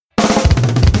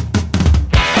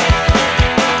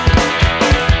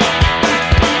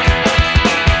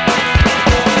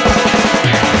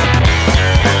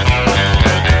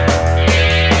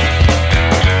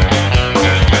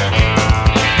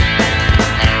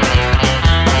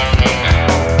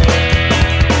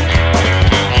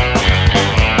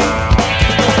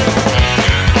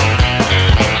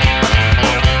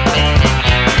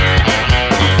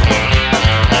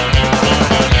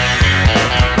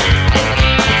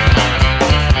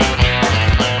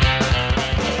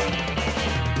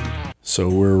So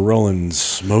we're rolling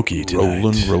smoky tonight.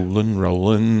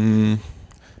 Rolling.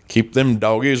 Keep them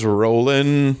doggies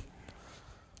rolling.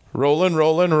 Rolling.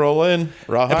 Rawhide.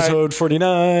 Episode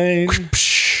 49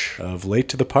 of Late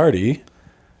to the Party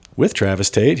with Travis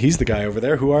Tate. He's the guy over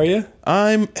there. Who are you?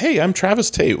 I'm Travis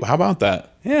Tate. How about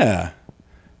that? Yeah.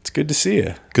 It's good to see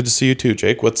you. Good to see you too,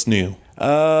 Jake. What's new?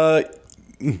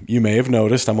 You may have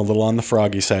noticed I'm a little on the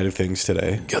froggy side of things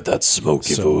today. Got that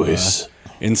smoky voice.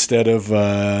 Instead of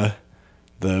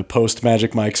the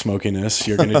post-Magic Mike smokiness,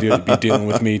 you're going to be dealing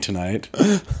with me tonight.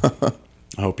 I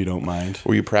hope you don't mind.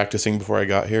 Were you practicing before I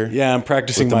got here? Yeah, I'm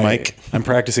practicing With the mic? I'm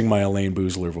practicing my Elaine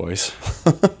Boozler voice.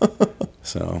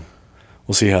 So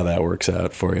we'll see how that works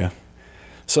out for you.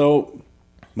 So,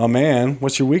 my man,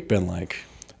 what's your week been like?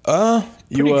 Pretty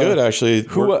good, actually.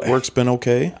 Work's been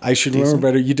okay. I should remember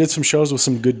better. You did some shows with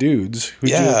some good dudes.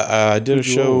 I did a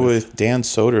show with Dan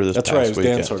Soder this That's past right, it was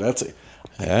weekend. Dan Soder.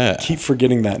 Yeah. I keep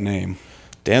forgetting that name.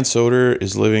 Dan Soder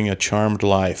is living a charmed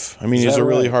life. I mean, he's a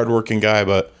really hardworking guy,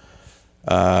 but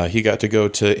he got to go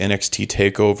to NXT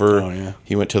TakeOver. Oh, yeah.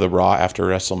 He went to the Raw after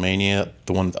WrestleMania,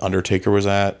 the one the Undertaker was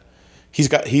at.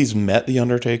 He's met the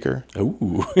Undertaker.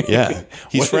 Ooh. Yeah.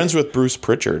 He's friends with Bruce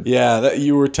Pritchard. Yeah,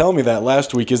 you were telling me that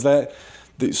last week. Is that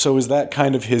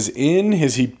kind of his in?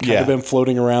 Has he kind of been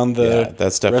floating around the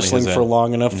that's definitely wrestling his for in.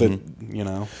 long enough that, you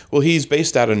know? Well, he's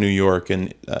based out of New York,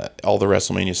 and all the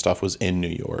WrestleMania stuff was in New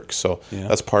York. So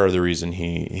that's part of the reason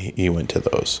he went to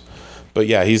those. But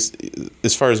yeah, he's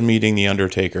as far as meeting the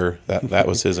Undertaker, that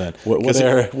was his end.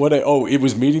 It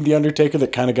was meeting the Undertaker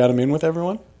that kind of got him in with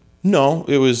everyone? No,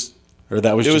 it was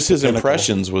his pinnacle.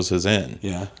 impressions was his in.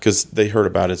 Yeah. Because they heard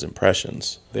about his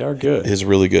impressions. They are good. His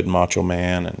really good Macho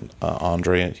Man and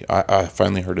Andre. I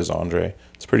finally heard his Andre.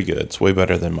 It's pretty good. It's way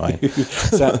better than mine.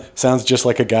 Sounds just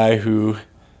like a guy who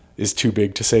is too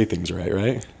big to say things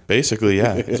right? Basically,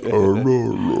 yeah. It's,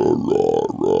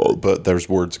 but there's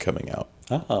words coming out.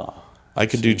 I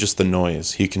could do just the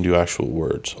noise. He can do actual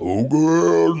words. Oh,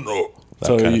 God, no.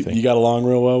 So you got along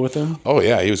real well with him? Oh,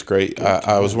 yeah. He was great.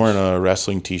 I was wearing a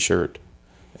wrestling T-shirt,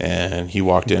 and he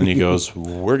walked in and he goes,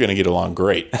 "We're going to get along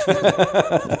great."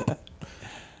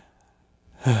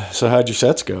 So how'd your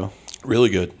sets go? Really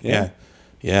good. Yeah.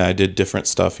 I did different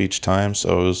stuff each time,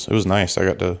 so it was nice. I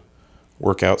got to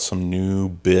work out some new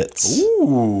bits.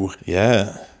 Ooh.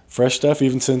 Yeah. Fresh stuff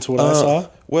even since what I saw?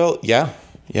 Well, yeah.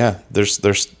 There's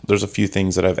a few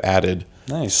things that I've added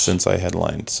since I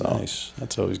headlined. So nice.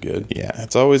 That's always good. Yeah,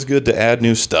 it's always good to add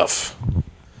new stuff,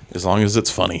 as long as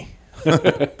it's funny.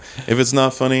 If it's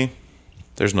not funny,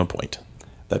 there's no point.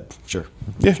 Sure.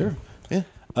 Yeah. Sure. Yeah.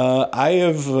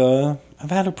 I've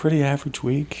had a pretty average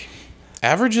week.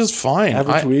 Average is fine.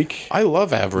 Average week. I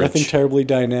love average. Nothing terribly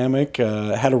dynamic.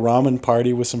 Had a ramen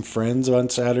party with some friends on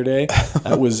Saturday.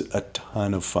 That was a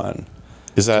ton of fun.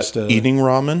 Is that just, eating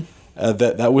ramen?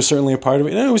 That was certainly a part of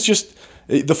it. And it was just,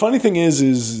 the funny thing is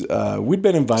we'd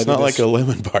been invited. It's not like a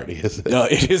lemon party, is it? No,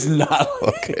 it is not.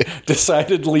 Okay.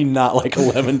 Decidedly not like a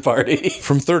lemon party.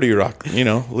 From 30 Rock,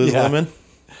 Liz Lemon.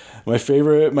 My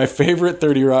favorite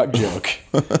 30 Rock joke.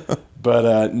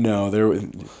 But no,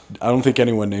 I don't think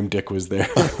anyone named Dick was there.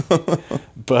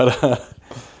 But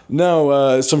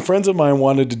no, some friends of mine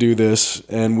wanted to do this,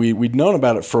 and we'd known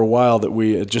about it for a while, that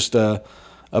we just a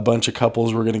bunch of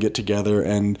couples were going to get together.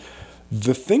 And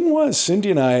the thing was,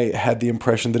 Cindy and I had the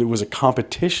impression that it was a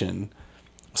competition.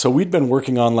 So we'd been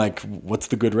working on, what's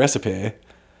the good recipe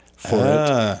for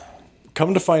it.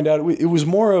 Come to find out, it was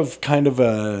more of kind of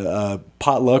a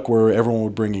potluck where everyone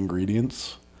would bring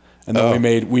ingredients. And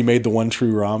then we made the one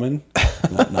true ramen.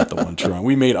 not the one true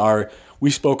ramen. We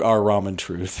spoke our ramen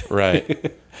truth. Right.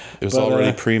 It was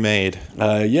already pre-made.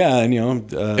 Yeah, and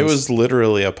it was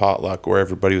literally a potluck where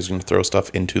everybody was going to throw stuff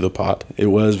into the pot. It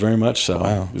was very much so.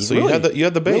 Wow. It was so really, you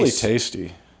had the base. Really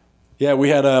tasty. Yeah, we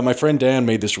had my friend Dan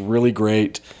made this really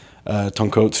great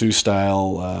tonkotsu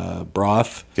style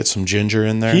broth. Get some ginger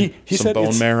in there. He some said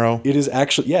bone marrow. It is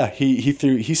actually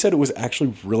he said it was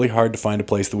actually really hard to find a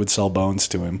place that would sell bones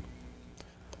to him.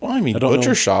 Well, I mean,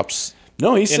 butcher shops.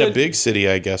 No, he said in a big city,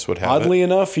 I guess, would have oddly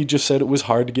enough, he just said it was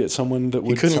hard to get someone that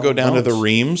would. He couldn't go down to the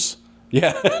Reams.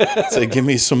 Yeah, say, give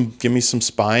me some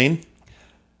spine.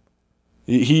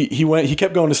 He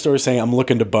kept going to stores saying, "I'm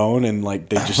looking to bone," and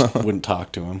they just wouldn't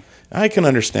talk to him. I can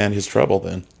understand his trouble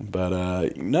then.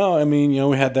 But no, I mean,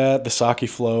 we had that, the sake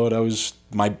float. I was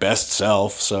my best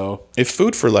self, so. If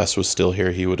Food for Less was still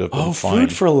here, he would have been fine.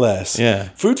 Food for Less. Yeah.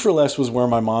 Food for Less was where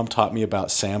my mom taught me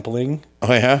about sampling.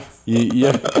 Oh, yeah?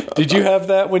 Yeah. Did you have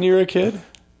that when you were a kid?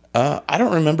 I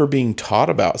don't remember being taught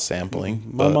about sampling.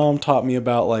 My mom taught me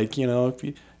about,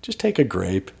 if just take a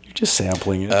grape. You're just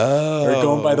sampling it. Oh, or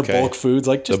going by the okay. bulk foods,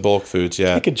 like just The bulk foods,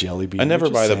 yeah. take a jelly bean. I never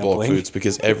You're buy just the bulk sampling. foods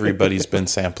because everybody's been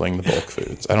sampling the bulk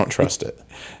foods. I don't trust it.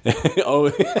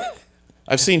 Oh,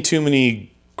 I've seen too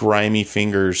many grimy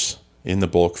fingers in the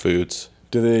bulk foods.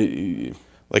 do they?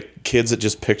 Like kids that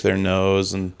just picked their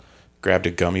nose and grabbed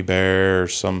a gummy bear, or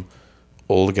some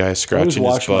old guy scratching his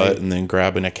wash butt my- and then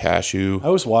grabbing a cashew. I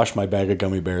always wash my bag of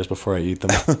gummy bears before I eat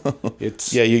them.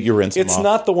 It's Yeah, you rinse them it's off.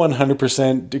 not the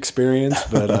 100% experience,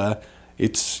 but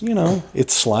it's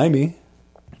it's slimy.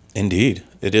 Indeed.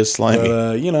 It is slimy.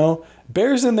 But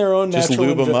bears in their own just natural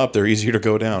lube them up. They're easier to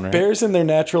go down, right? Bears in their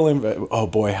natural oh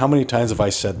boy, how many times have I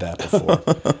said that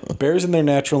before? Bears in their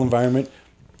natural environment,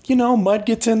 mud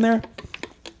gets in there.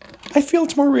 I feel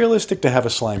it's more realistic to have a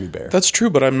slimy bear. That's true,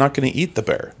 but I'm not going to eat the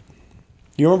bear.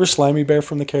 You remember Slimy Bear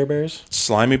from the Care Bears?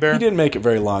 Slimy bear? He didn't make it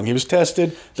very long. He was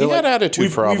tested. He had attitude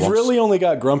we've, problems. We've really only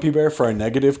got Grumpy Bear for our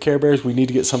negative Care Bears. We need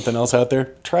to get something else out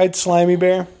there. Tried Slimy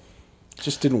Bear.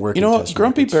 Just didn't work. You know what?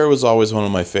 Grumpy Bear was always one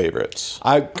of my favorites.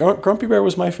 Grumpy Bear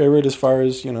was my favorite as far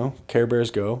as, Care Bears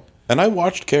go. And I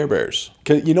watched Care Bears.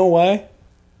 'Cause you know why?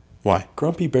 Why?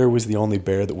 Grumpy Bear was the only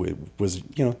bear that was,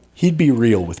 he'd be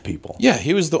real with people. Yeah,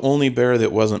 he was the only bear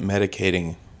that wasn't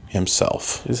medicating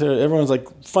himself. Everyone's like,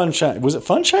 Funshine. Was it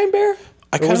Funshine Bear?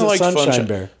 I Or kinda was it like Sunshine Funshine.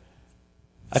 Bear.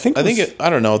 I think I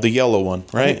don't know, the yellow one,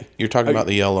 right? You're talking about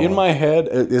the yellow in one. my head,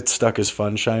 it's stuck as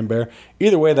Funshine Bear.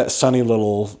 Either way, that sunny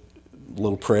little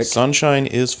prick. Sunshine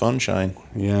is funshine.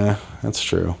 Yeah, that's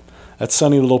true. That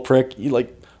sunny little prick.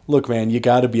 Look, man, you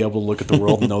got to be able to look at the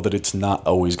world and know that it's not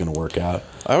always going to work out.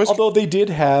 Although they did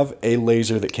have a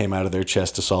laser that came out of their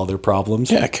chest to solve their problems.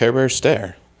 Yeah, Care Bear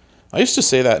stare. I used to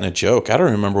say that in a joke. I don't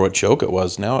remember what joke it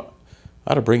was. Now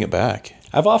I ought to bring it back.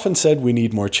 I've often said we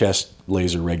need more chest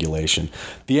laser regulation.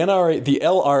 The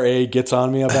LRA gets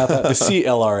on me about that. The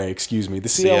CLRA, excuse me. The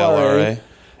CLRA.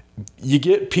 You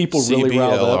get people really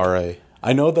riled up. CBLRA.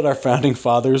 I know that our founding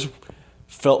fathers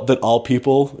felt that all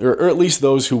people, or at least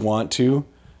those who want to,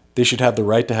 they should have the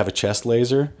right to have a chest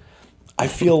laser. I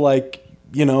feel like,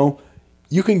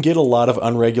 you can get a lot of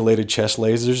unregulated chest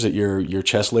lasers at your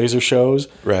chest laser shows.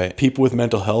 Right. People with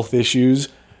mental health issues.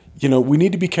 We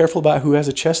need to be careful about who has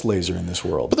a chest laser in this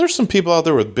world. But there's some people out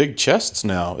there with big chests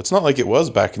now. It's not like it was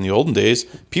back in the olden days.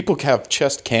 People have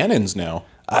chest cannons now.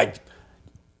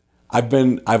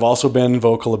 I've also been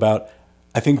vocal about,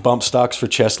 I think bump stocks for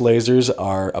chest lasers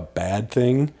are a bad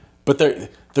thing, but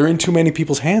they're in too many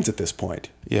people's hands at this point.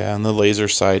 Yeah, and the laser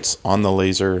sights on the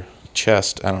laser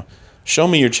chest. I don't know. Show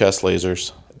me your chest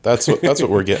lasers. That's what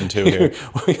we're getting to here.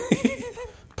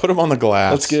 Put them on the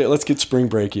glass. Let's get spring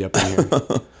breaky up in here.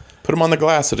 Put them on the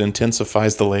glass. It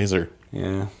intensifies the laser.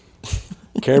 Yeah.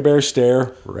 Care Bear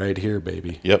stare right here,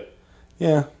 baby. Yep.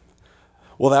 Yeah.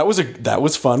 Well, that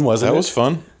was fun, wasn't it? That was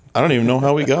fun. I don't even know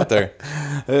how we got there.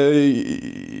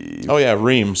 Oh yeah,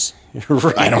 reams.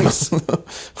 I don't know.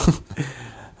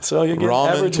 So you get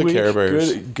Ramen average to week, Care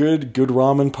Bears. good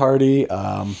ramen party.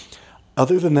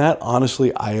 Other than that,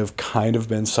 honestly, I have kind of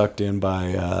been sucked in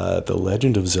by The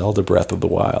Legend of Zelda: Breath of the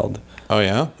Wild. Oh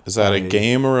yeah, is that a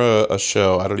game or a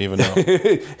show? I don't even know.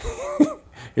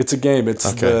 It's a game. It's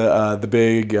Okay. the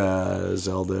big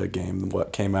Zelda game.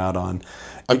 What came out on?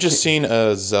 I've just seen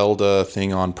a Zelda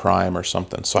thing on Prime or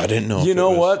something, so I didn't know. You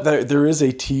know what? There is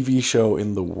a TV show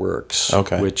in the works.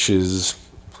 Okay. Which is,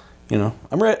 I'm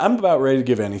about ready to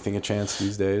give anything a chance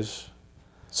these days.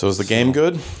 So is the game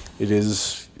good? It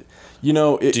is.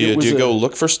 Do Do you go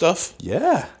look for stuff?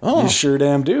 Yeah. Oh. You sure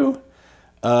damn do.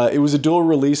 It was a dual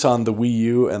release on the Wii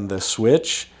U and the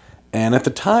Switch. And at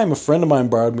the time, a friend of mine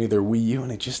borrowed me their Wii U,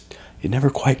 and it never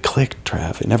quite clicked,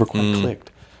 Trav. It never quite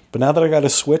clicked. But now that I got a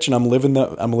Switch and I'm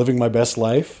living my best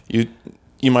life. You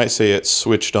might say it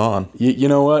switched on. You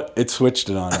know what? It switched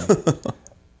it on me.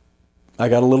 I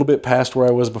got a little bit past where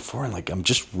I was before, and I'm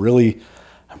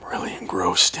really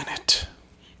engrossed in it.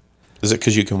 Is it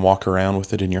because you can walk around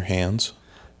with it in your hands?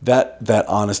 That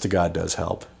honest to God does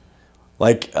help. So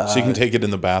you can take it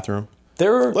in the bathroom.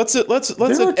 Let's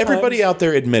everybody times- out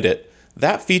there admit it.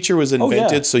 That feature was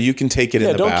invented so you can take it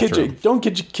in the bathroom. Don't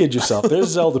kid yourself. There's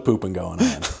Zelda pooping going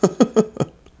on.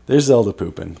 There's Zelda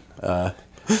pooping. I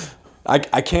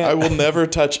can't. I will never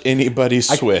touch anybody's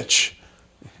Switch.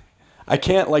 I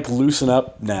can't loosen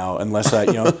up now unless I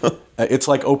it's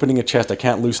like opening a chest. I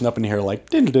can't loosen up in here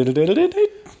like. You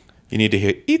need to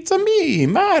hear "It's a me,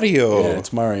 Mario." Yeah,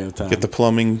 it's Mario time. Get the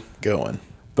plumbing going.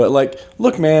 But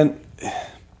look, man,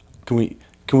 can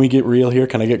we get real here?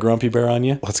 Can I get Grumpy Bear on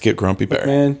you? Let's get Grumpy Bear.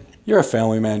 Man, you're a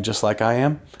family man just like I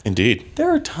am. Indeed. There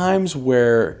are times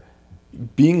where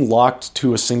being locked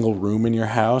to a single room in your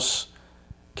house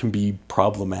can be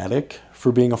problematic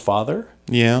for being a father.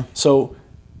 Yeah. So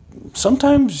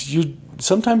sometimes you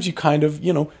kind of,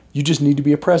 you just need to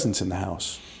be a presence in the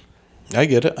house. I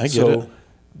get it. I get it.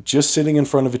 Just sitting in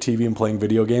front of a TV and playing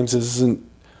video games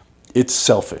it's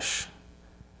selfish.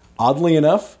 Oddly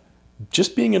enough,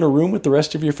 just being in a room with the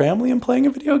rest of your family and playing a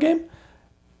video game,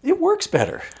 it works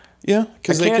better. Yeah,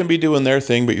 because they can be doing their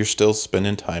thing, but you're still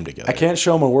spending time together. I can't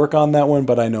show them a work on that one,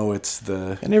 but I know it's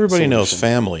the And everybody solution. knows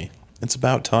family. It's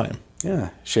about time. Yeah,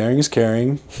 sharing is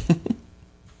caring.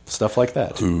 Stuff like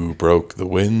that. Who broke the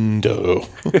window?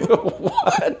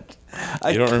 What?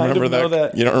 You don't remember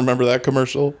that? You don't remember that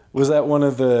commercial? Was that one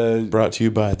of the... Brought to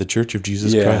you by the Church of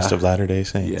Jesus Christ of Latter-day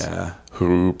Saints. Yeah.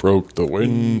 Who broke the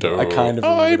window? I kind of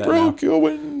remember that broke your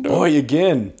window. Boy,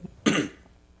 again.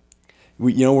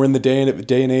 We're in the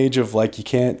day and age of like you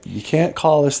can't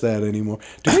call us that anymore.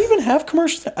 Do we even have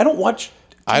commercials? I don't watch.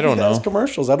 I don't know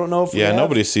commercials. I don't know if we have.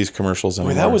 nobody sees commercials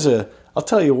anymore. Boy, that was I'll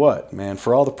tell you what, man.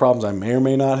 For all the problems I may or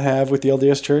may not have with the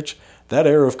LDS Church, that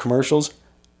era of commercials,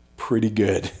 pretty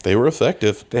good. They were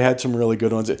effective. They had some really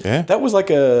good ones. Yeah. That was like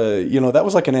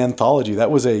an anthology.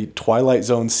 That was a Twilight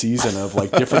Zone season of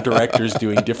like different directors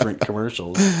doing different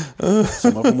commercials.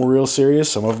 Some of them were real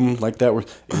serious. Some of them like that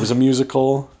it was a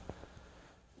musical.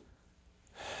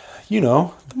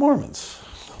 The Mormons.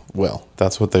 Well,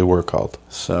 that's what they were called.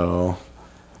 So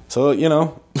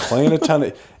playing a ton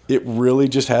of it really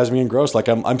just has me engrossed. Like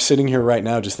I'm sitting here right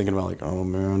now just thinking about like, oh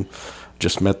man,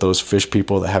 just met those fish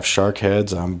people that have shark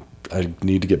heads. I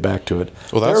need to get back to it.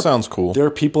 Well, that sounds cool. There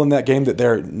are people in that game that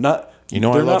they're not. I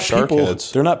love shark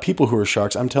heads. They're not people who are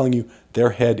sharks. I'm telling you,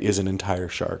 their head is an entire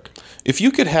shark. If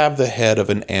you could have the head of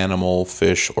an animal,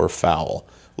 fish, or fowl,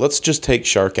 let's just take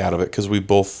shark out of it because we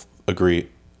both agree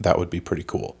that would be pretty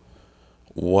cool.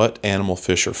 What animal,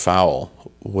 fish, or fowl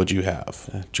would you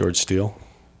have? George Steele.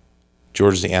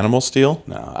 George the Animal Steele?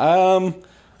 No. All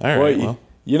right. Well,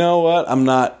 you know what?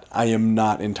 I am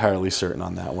not entirely certain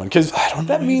on that one because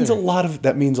that means a lot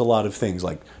of things.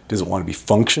 Like, does it want to be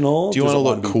functional? Do you want to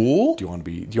look cool? Do you want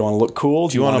to look cool?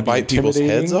 Do you want to bite people's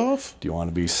heads off? Do you want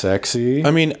to be sexy?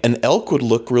 I mean, an elk would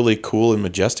look really cool and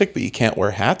majestic, but you can't wear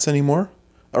hats anymore.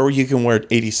 Or you can wear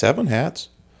 87 hats.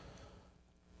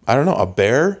 I don't know. A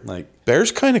bear?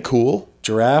 Bear's kind of cool.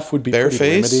 Giraffe would be bear pretty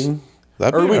face? limiting.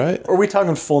 That'd be right. Are we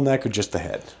talking full neck or just the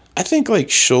head? I think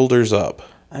like shoulders up.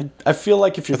 I feel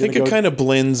like if you're I think it kind of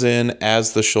blends in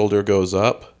as the shoulder goes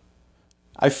up.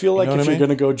 I feel like if you're going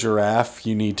to go giraffe,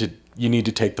 you need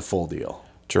to take the full deal.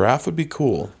 Giraffe would be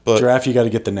cool, but giraffe you got to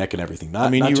get the neck and everything.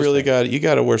 You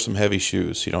got to wear some heavy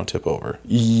shoes so you don't tip over.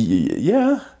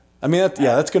 Yeah. I mean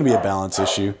that's going to be a balance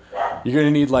issue. You're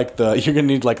going to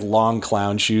need like long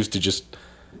clown shoes to just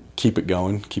keep it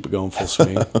going full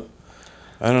swing.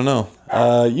 I don't know.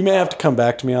 You may have to come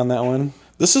back to me on that one.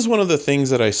 This is one of the things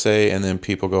that I say, and then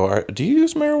people go, "Do you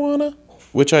use marijuana?"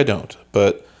 Which I don't,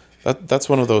 but that's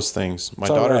one of those things. My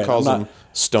daughter calls them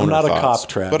stoner thoughts. I'm not a cop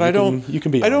trap, but you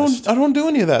can be honest. I don't do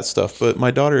any of that stuff. But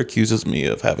my daughter accuses me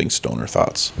of having stoner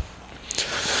thoughts.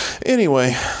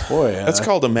 Anyway, boy, that's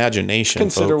called imagination.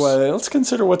 Let's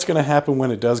consider what's going to happen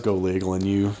when it does go legal and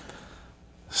you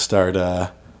start,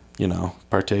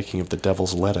 partaking of the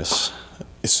devil's lettuce.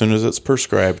 As soon as it's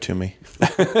prescribed to me,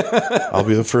 I'll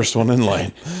be the first one in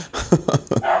line.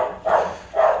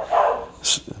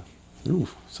 Ooh,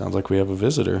 sounds like we have a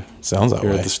visitor. Sounds that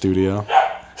here way. At the studio.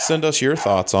 Send us your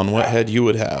thoughts on what head you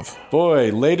would have.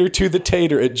 Boy,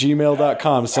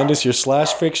 latertothetater@gmail.com. Send us your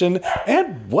 /fiction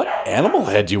and what animal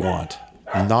head you want.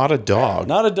 Not a dog.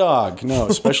 Not a dog. No,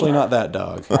 especially not that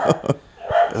dog.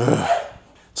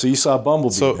 So you saw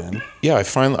Bumblebee then? Yeah, I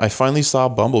finally saw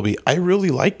Bumblebee. I really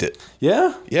liked it.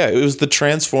 Yeah? Yeah, it was the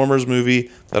Transformers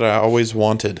movie that I always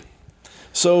wanted.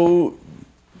 So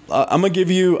I'm gonna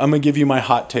give you my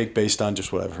hot take based on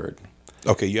just what I've heard.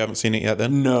 Okay, you haven't seen it yet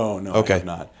then? No, okay. I have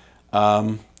not.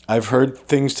 I've heard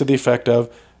things to the effect of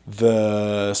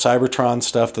the Cybertron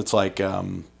stuff that's like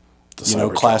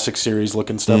classic series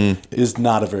looking stuff is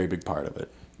not a very big part of it.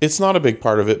 It's not a big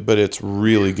part of it, but it's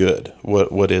really good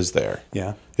what is there.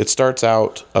 Yeah. It starts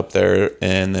out up there,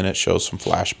 and then it shows some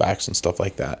flashbacks and stuff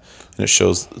like that. And it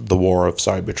shows the war of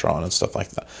Cybertron and stuff like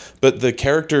that. But the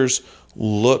characters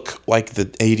look like the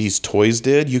 80s toys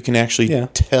did. You can actually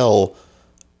tell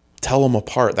them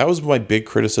apart. That was my big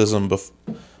criticism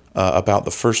about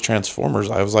the first Transformers.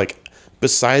 I was like,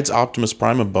 besides Optimus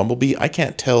Prime and Bumblebee, I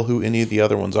can't tell who any of the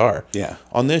other ones are. Yeah.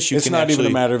 On this, it's not even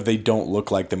a matter of they don't look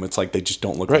like them. It's like they just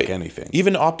don't look like anything.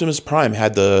 Even Optimus Prime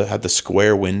had the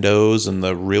square windows and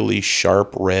the really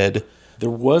sharp red.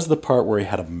 There was the part where he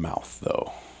had a mouth,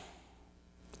 though.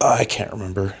 I can't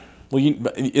remember. Well,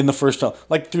 in the first,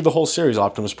 like through the whole series,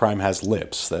 Optimus Prime has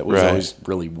lips. That was always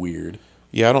really weird.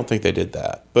 Yeah, I don't think they did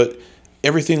that. But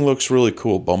everything looks really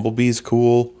cool. Bumblebee's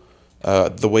cool.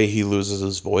 The way he loses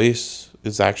his voice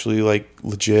is actually like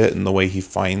legit, and the way he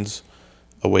finds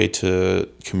a way to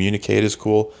communicate is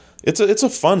cool. It's a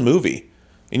fun movie,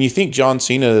 and you think John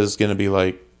Cena is going to be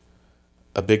like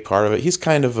a big part of it. He's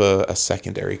kind of a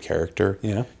secondary character.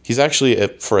 Yeah, he's actually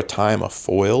for a time a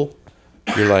foil.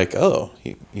 You're like, oh,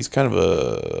 he's kind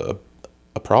of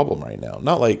a problem right now.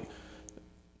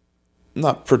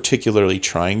 Not particularly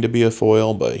trying to be a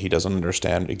foil, but he doesn't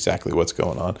understand exactly what's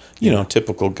going on. You know,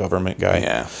 typical government guy.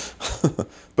 Yeah.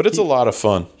 But it's a lot of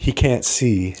fun. He can't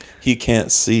see. He can't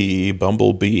see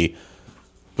Bumblebee.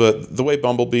 But the way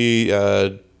Bumblebee,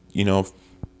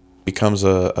 becomes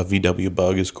a VW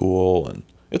bug is cool, and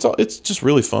it's just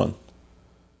really fun.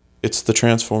 It's the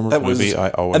Transformers movie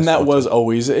I always and that loved. was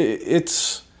always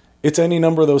it's any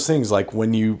number of those things. Like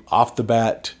when you off the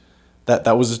bat.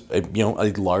 That was a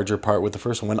larger part with the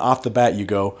first one. When off the bat you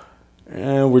go,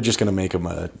 we're just gonna make him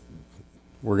a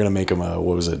what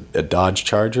was it, a Dodge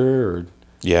Charger or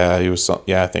he was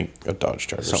I think a Dodge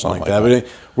Charger something like that.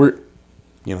 But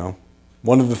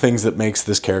one of the things that makes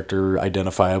this character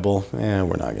identifiable. We're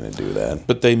not gonna do that.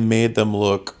 But they made them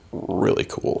look really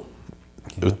cool.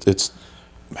 Yeah. It's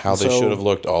how they should have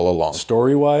looked all along.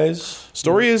 Story is,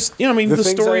 the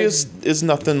story is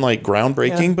nothing like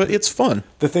groundbreaking, but it's fun.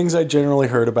 The things I generally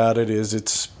heard about it is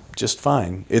it's just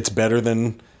fine. It's better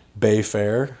than Bay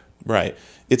Fair. Right.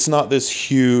 It's not this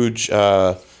huge,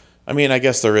 I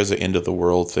guess there is an end of the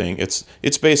world thing. It's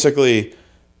basically,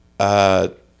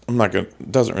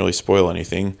 it doesn't really spoil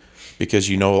anything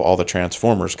because all the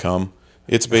Transformers come.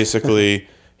 It's basically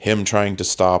him trying to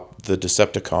stop the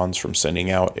Decepticons from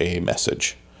sending out a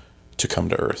message to come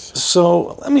to Earth.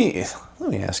 So let me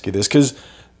ask you this, because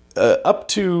up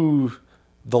to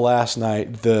the last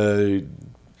night, the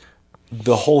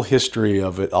whole history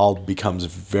of it all becomes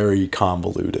very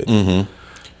convoluted. Mm-hmm.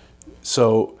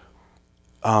 So,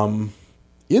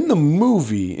 in the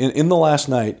movie, in the last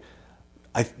night,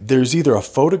 there's either a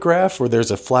photograph or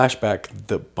there's a flashback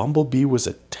that Bumblebee was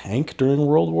a tank during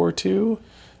World War II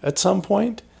at some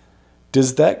point.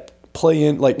 Does that play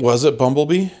in? Like, was it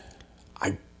Bumblebee?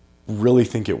 I really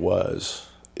think it was.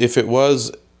 If it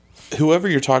was, whoever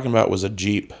you're talking about was a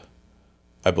Jeep,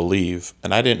 I believe,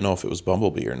 and I didn't know if it was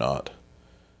Bumblebee or not.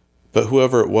 But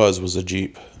whoever it was a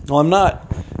Jeep. Well, I'm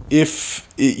not. If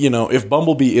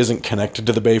Bumblebee isn't connected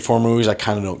to the Bay 4 movies, I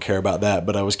kind of don't care about that.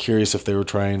 But I was curious if they were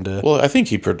trying to. Well, I think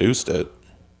he produced it.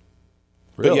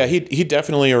 Really? But yeah, he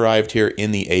definitely arrived here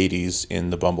in the 80s in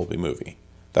the Bumblebee movie.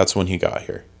 That's when he got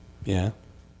here. Yeah.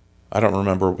 I don't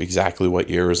remember exactly what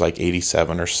year. It was like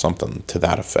 87 or something to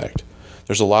that effect.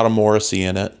 There's a lot of Morrissey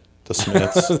in it. The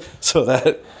Smiths. So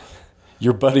that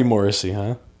your buddy Morrissey,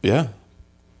 huh? Yeah.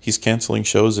 He's canceling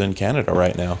shows in Canada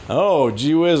right now. Oh,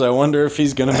 gee whiz. I wonder if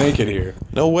he's going to make it here.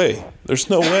 No way. There's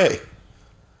no way.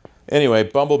 Anyway,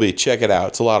 Bumblebee, check it out.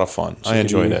 It's a lot of fun. I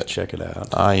enjoyed it. Check it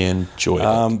out. I enjoyed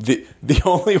it. The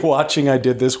only watching I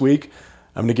did this week,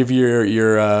 I'm going to give you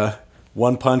your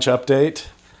One Punch update.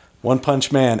 One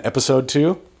Punch Man, episode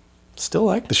 2. Still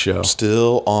like the show.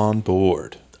 Still on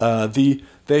board.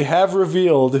 They have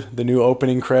revealed the new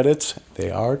opening credits. They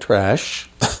are trash,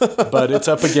 but it's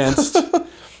up against.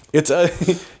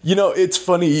 It's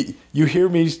funny. You hear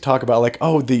me talk about like,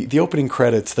 oh, the opening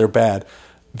credits, they're bad.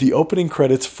 The opening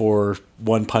credits for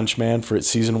One Punch Man for its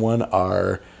season 1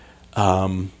 are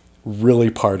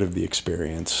really part of the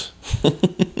experience.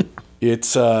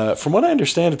 It's from what I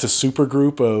understand, it's a super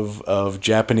group of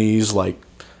Japanese like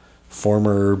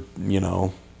former,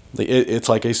 it's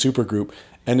like a super group,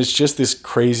 and it's just this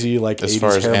crazy like as 80s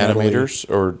far as animators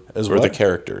or what? The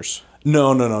characters.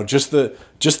 No. Just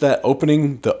that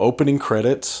opening, the opening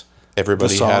credits.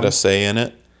 Everybody had a say in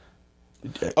it.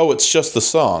 Oh, it's just the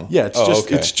song. Yeah,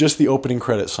 it's just the opening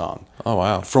credit song. Oh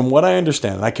wow! From what I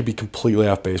understand, and I could be completely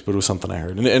off base, but it was something I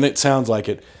heard, and it sounds like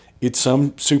it. It's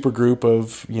some super group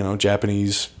of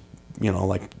Japanese,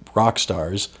 like rock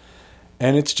stars,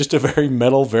 and it's just a very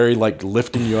metal, very like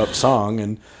lifting you up song,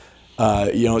 and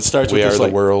it starts with We this, Are like,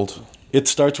 the World. It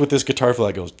starts with this guitar fill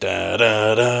that goes da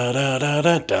da da da da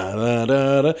da da da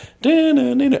da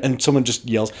da, and someone just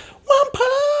yells "One Punch!"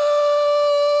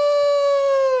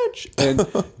 And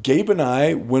Gabe and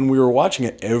I, when we were watching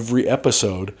it, every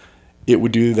episode, it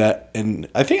would do that. And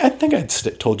I think I'd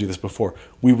told you this before.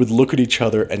 We would look at each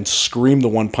other and scream the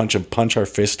One Punch and punch our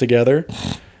fists together.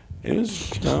 It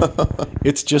was,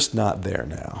 it's just not there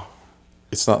now.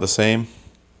 It's not the same.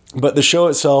 But the show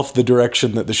itself, the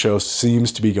direction that the show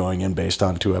seems to be going in based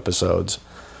on 2 episodes,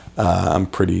 I'm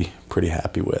pretty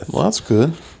happy with. Well, that's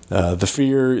good.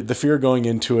 The fear going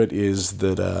into it is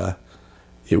that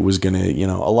it was going to, a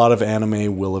lot of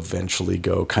anime will eventually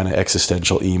go kind of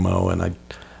existential emo, and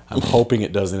I'm hoping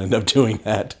it doesn't end up doing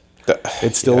that.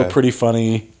 It's still a pretty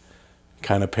funny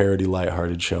kind of parody,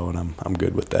 lighthearted show, and I'm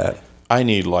good with that. I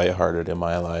need lighthearted in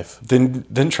my life.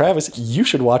 Then Travis, you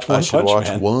should watch One Punch Man. I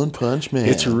should watch One Punch Man.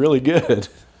 It's really good.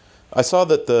 I saw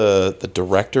that the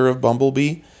director of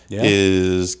Bumblebee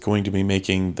is going to be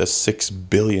making The $6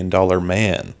 Billion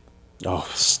Man. Oh,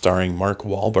 starring Mark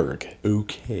Wahlberg.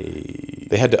 Okay.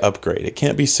 They had to upgrade. It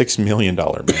can't be $6 Million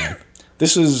Man.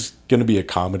 This is going to be a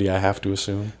comedy, I have to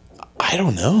assume. I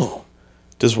don't know.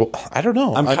 I don't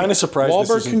know. I'm kind of surprised.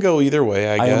 Wahlberg can go either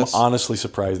way, I guess. I am honestly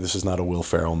surprised this is not a Will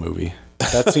Ferrell movie.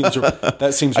 That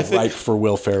seems ripe for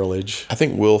Will Ferrellage. I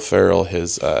think Will Ferrell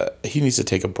he needs to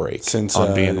take a break since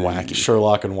on being wacky.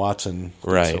 Sherlock and Watson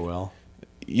did so well.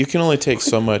 You can only take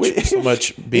so much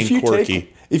being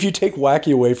quirky. If you take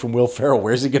wacky away from Will Ferrell,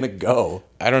 where's he going to go?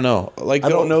 I don't know. I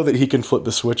don't know that he can flip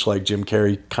the switch like Jim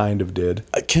Carrey kind of did.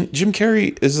 Jim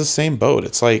Carrey is the same boat.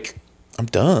 It's like, I'm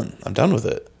done. I'm done with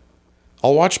it.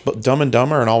 I'll watch Dumb and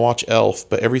Dumber and I'll watch Elf,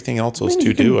 but everything else those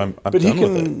two do, I'm done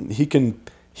with it.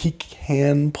 He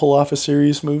can pull off a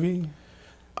serious movie.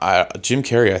 Jim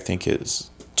Carrey, I think, is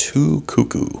too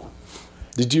cuckoo.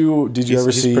 Did you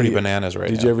ever see? He's pretty bananas right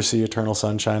now. Did you ever see Eternal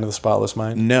Sunshine of the Spotless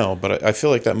Mind? No, but I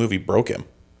feel like that movie broke him.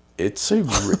 It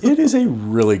is a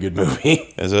really good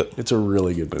movie. Is it? It's a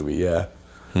really good movie. Yeah.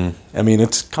 I mean,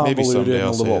 it's convoluted and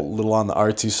a little on the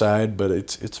artsy side, but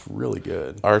it's really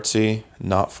good. Artsy,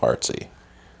 not fartsy.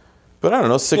 But I don't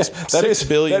know, $6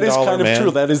 billion that is kind man. of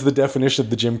true. That is the definition of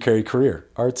the Jim Carrey career: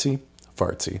 artsy,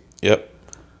 fartsy. Yep,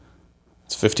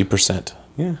 it's 50%.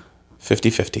 Yeah,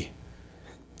 50-50.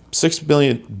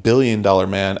 $6 billion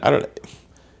man. I don't.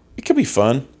 It could be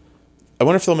fun. I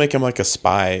wonder if they'll make him like a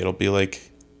spy. It'll be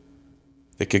like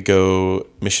they could go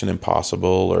Mission Impossible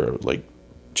or like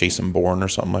Jason Bourne or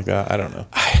something like that. I don't know.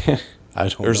 I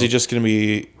don't know. Or is he just going to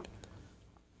be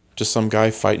just some guy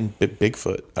fighting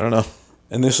Bigfoot? I don't know.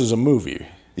 And this is a movie.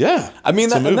 Yeah. I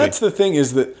mean, and that's the thing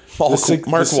is that Mark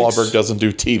Wahlberg doesn't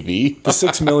do TV. The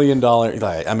 $6 million.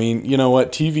 I mean, you know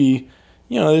what? TV,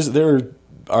 there are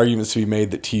arguments to be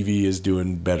made that TV is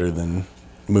doing better than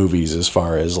movies as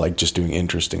far as like just doing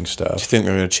interesting stuff. Do you think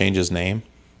they're going to change his name?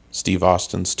 Steve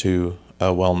Austin's too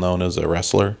well known as a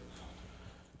wrestler.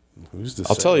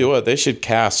 I'll tell you what, they should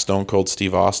cast Stone Cold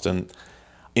Steve Austin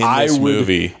in this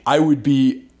movie. I would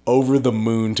be over the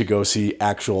moon to go see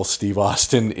actual Steve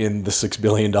Austin in The $6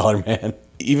 Billion Man.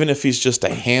 Even if he's just a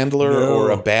handler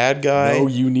or a bad guy? No,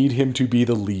 you need him to be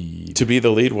the lead. To be the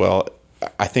lead? Well,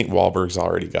 I think Wahlberg's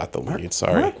already got the lead.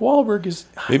 Sorry. Mark Wahlberg is...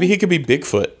 Maybe he could be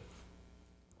Bigfoot.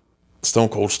 Stone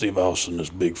Cold Steve Austin is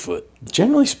Bigfoot.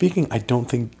 Generally speaking, I don't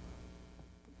think...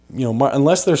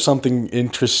 unless there's something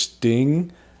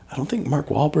interesting... I don't think Mark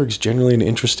Wahlberg's generally an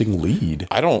interesting lead.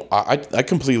 I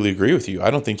completely agree with you. I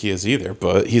don't think he is either,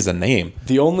 but he's a name.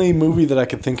 The only movie that I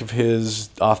could think of his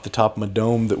off the top of my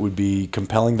dome that would be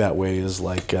compelling that way is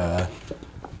like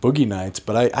Boogie Nights,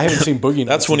 but I haven't seen Boogie Nights.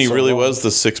 That's when he really was the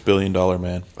 $6 billion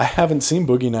man. I haven't seen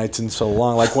Boogie Nights in so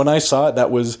long. Like when I saw it,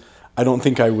 I don't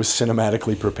think I was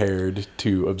cinematically prepared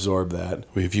to absorb that.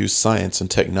 We've used science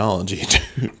and technology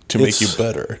to make you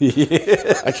better.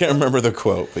 Yeah. I can't remember the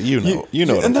quote, but you know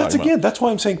what I'm talking about. That's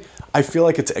why I'm saying I feel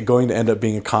like it's going to end up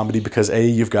being a comedy because A,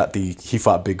 you've got he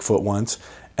fought Bigfoot once,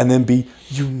 and then B,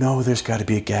 there's got to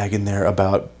be a gag in there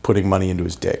about putting money into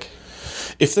his dick.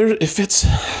 If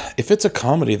it's a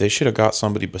comedy, they should have got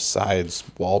somebody besides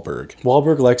Wahlberg.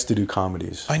 Wahlberg likes to do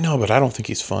comedies. I know, but I don't think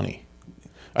he's funny.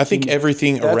 I think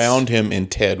everything around him in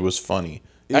Ted was funny.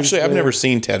 Actually, I've never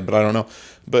seen Ted, but I don't know.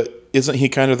 But isn't he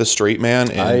kind of the straight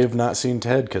man? I have not seen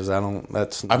Ted because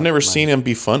I've never seen him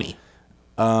be funny.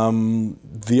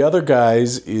 The Other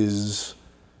Guys is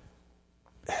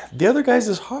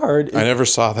hard. I never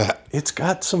saw that. It's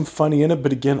got some funny in it,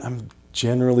 but again, I'm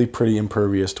generally pretty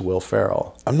impervious to Will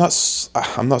Ferrell. I'm not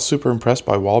super impressed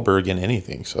by Wahlberg in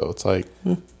anything, so it's like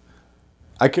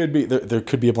I could be there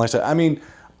could be a blind side. I mean,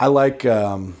 I like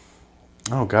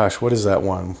what is that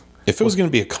one? If it was going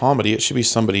to be a comedy, it should be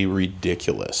somebody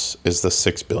ridiculous as the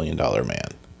 $6 billion man.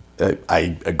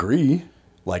 I agree.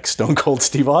 Like Stone Cold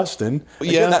Steve Austin.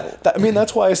 Yeah. Again,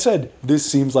 that's why I said this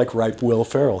seems like ripe Will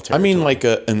Ferrell territory. I mean like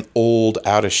an old,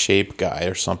 out of shape guy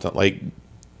or something. Like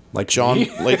John,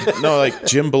 like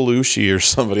Jim Belushi or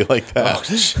somebody like that. Oh,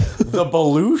 the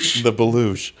Belushi? The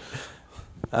Belushi.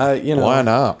 Why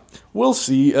not? We'll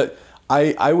see.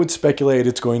 I would speculate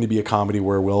it's going to be a comedy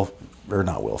where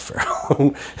not Will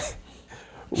Ferrell,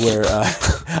 where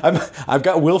I've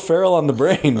got Will Ferrell on the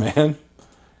brain, man.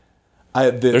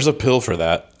 There's a pill for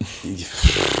that.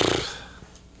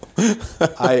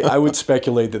 I would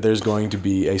speculate that there's going to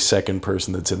be a second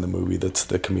person that's in the movie that's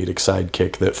the comedic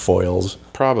sidekick that foils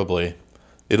Probably.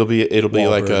 It'll be like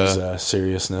Wahlberg's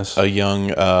seriousness. a young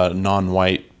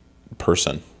non-white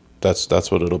person.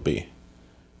 That's what it'll be.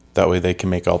 That way they can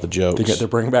make all the jokes. They're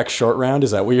bringing back Short Round.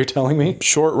 Is that what you're telling me?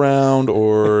 Short Round,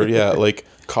 or like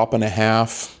Cop and a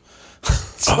Half.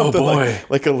 Oh boy,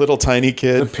 like a little tiny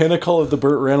kid. the pinnacle of the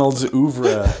Burt Reynolds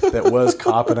oeuvre that was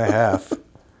Cop and a Half.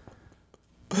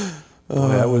 Boy,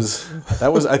 that was.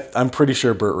 I'm pretty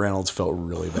sure Burt Reynolds felt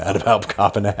really bad about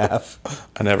Cop and a Half.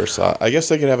 I never saw it. I guess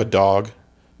they could have a dog,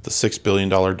 the $6 billion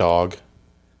dog.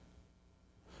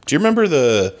 Do you remember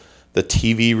the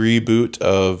TV reboot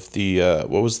of the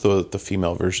what was the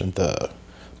female version, the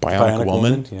Bionic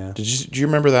Woman? Yeah. Do you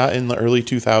remember that in the early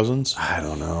 2000s? I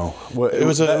don't know. It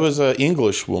was a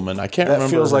English woman. I can't remember.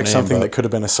 That feels her like name, something but that could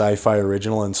have been a sci-fi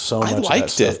original, and so much of that liked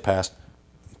stuff it.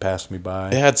 passed me by.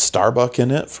 It had Starbuck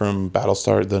in it from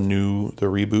Battlestar, the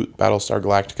reboot Battlestar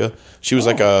Galactica. She was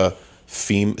like a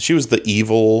she was the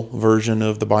evil version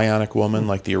of the Bionic Woman,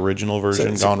 like the original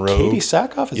version, gone rogue. Katie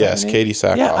Sackhoff? Yes, Katie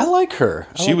Sackhoff. Yeah, I like her.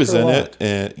 She was in it,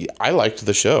 and I liked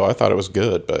the show. I thought it was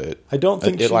good, but I don't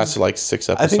think it lasted like 6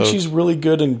 episodes. I think she's really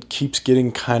good and keeps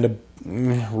getting kind of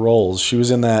roles. She was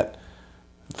in that.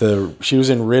 She was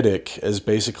in Riddick as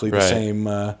basically the same.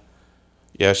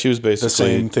 Yeah, she was basically the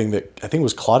same thing that I think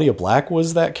was Claudia Black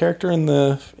was that character in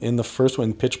the first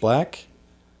one, Pitch Black.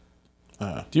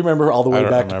 Do you remember all the way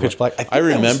back to Pitch Black? I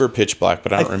remember Pitch Black,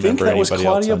 but I don't remember anybody else. I think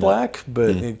that was Claudia Black,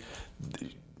 but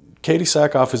Katie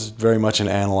Sackhoff is very much an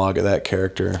analog of that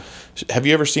character. Have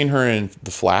you ever seen her in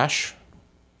The Flash?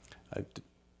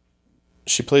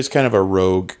 She plays kind of a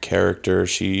rogue character.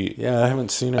 I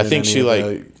haven't seen her. I think she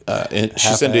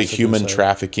she's into human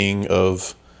trafficking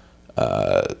of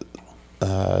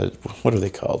what are they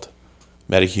called?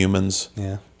 Metahumans.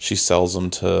 Yeah. She sells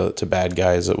them to bad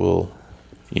guys that will,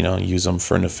 use them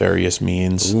for nefarious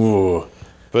means. Ooh.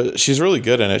 But she's really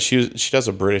good in it. She does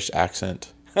a British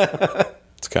accent.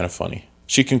 It's kind of funny.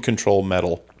 She can control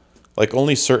metal. Like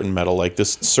only certain metal, like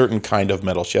this certain kind of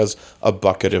metal. She has a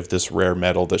bucket of this rare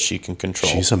metal that she can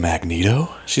control. She's a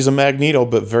Magneto? She's a Magneto,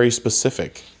 but very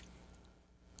specific.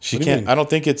 She can't. I don't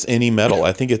think it's any metal.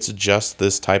 I think it's just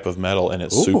this type of metal, and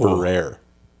it's super rare.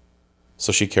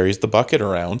 So she carries the bucket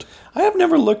around. I have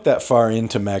never looked that far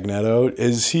into Magneto.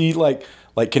 Is he like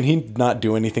can he not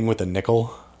do anything with a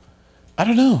nickel? I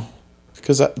don't know,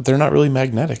 because they're not really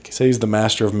magnetic. Say he's the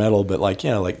master of metal, but like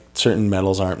certain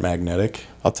metals aren't magnetic.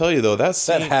 I'll tell you though, that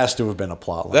has to have been a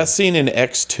plot line. That scene in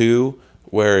X2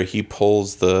 where he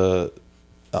pulls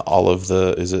all of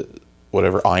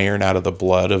the iron out of the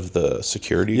blood of the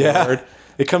security guard.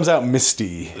 It comes out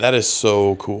misty. That is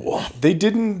so cool. They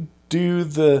didn't do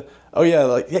the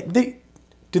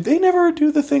did they never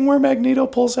do the thing where Magneto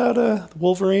pulls out a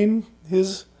Wolverine?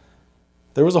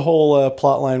 There was a whole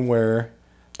plot line where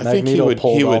Magneto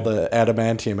pulled all the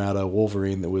adamantium out of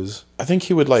Wolverine that was. I think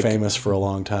he would famous for a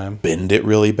long time. Bend it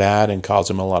really bad and cause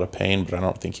him a lot of pain, but I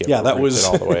don't think he ever ripped it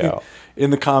all the way out. In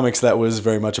the comics, that was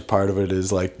very much a part of it.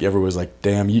 Is like everyone was like,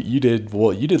 "Damn, you did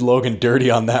Logan dirty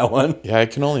on that one." Yeah, I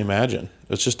can only imagine.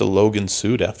 It's just a Logan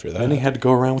suit after that. And he had to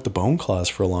go around with the bone claws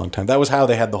for a long time. That was how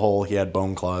they had he had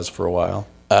bone claws for a while.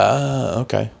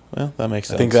 Okay. Well, that makes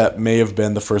sense. I think that may have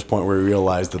been the first point where we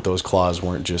realized that those claws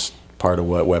weren't just part of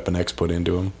what Weapon X put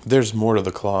into him. There's more to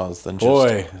the claws than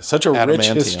just such a rich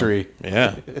history.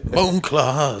 Yeah. Bone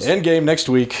claws. Endgame next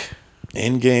week.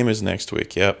 Endgame is next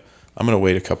week, yep. I'm going to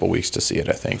wait a couple weeks to see it,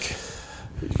 I think.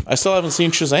 I still haven't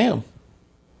seen Shazam.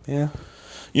 Yeah.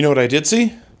 You know what I did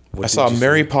see? I saw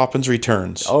Mary Poppins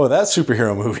Returns. Oh, that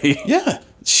superhero movie. Yeah.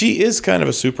 She is kind of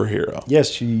a superhero. Yes,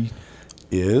 she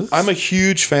is. I'm a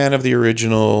huge fan of the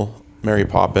original Mary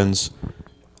Poppins.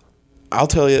 I'll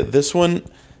tell you, this one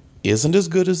isn't as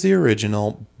good as the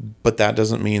original, but that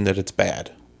doesn't mean that it's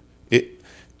bad.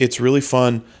 It's really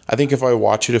fun. I think if I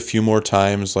watch it a few more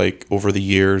times, like over the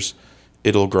years,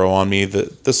 it'll grow on me.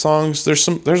 The songs, there's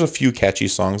a few catchy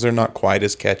songs. They're not quite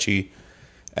as catchy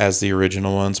as the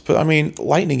original ones, but I mean,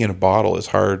 Lightning in a Bottle is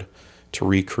hard to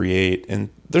recreate, and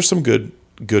there's some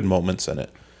good moments in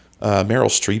it. Meryl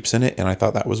Streep's in it, and I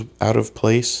thought that was out of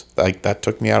place. Like that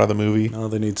took me out of the movie. No,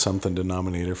 they need something to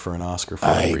nominate her for an Oscar for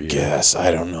I guess.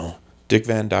 I don't know. Dick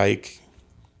Van Dyke,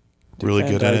 really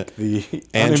good in it.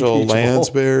 Angela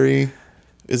Lansbury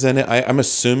is in it. I'm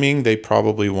assuming they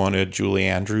probably wanted Julie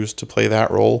Andrews to play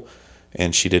that role,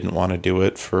 and she didn't want to do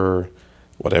it for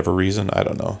whatever reason. I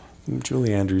don't know.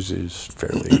 Julie Andrews is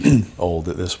fairly old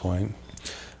at this point.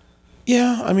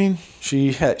 Yeah, I mean,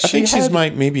 I think she's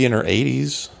maybe in her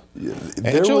 80s.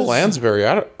 Angela Lansbury,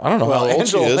 I don't know how old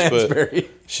she is, but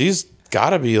she's got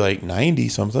to be like 90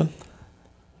 something.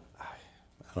 I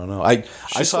don't know. I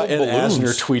saw Ed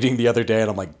Asner tweeting the other day, and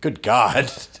I'm like, good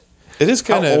God. It is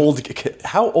kind of...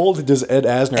 How old does Ed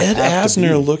Asner Ed have to be?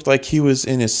 Asner looked like he was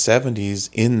in his 70s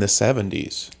in the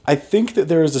 70s. I think that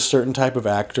there is a certain type of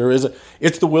actor.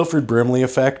 It's the Wilford Brimley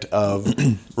effect of...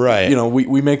 Right. You know,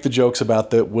 we make the jokes about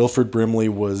that Wilford Brimley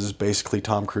was basically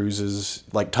Tom Cruise's...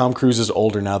 Like, Tom Cruise is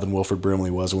older now than Wilford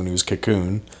Brimley was when he was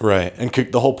Cocoon. Right. And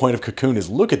the whole point of Cocoon is,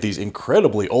 look at these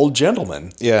incredibly old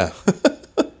gentlemen. Yeah.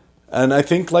 And I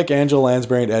think, like, Angela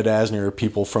Lansbury and Ed Asner are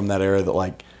people from that era that,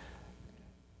 like...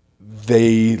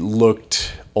 They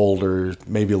looked older,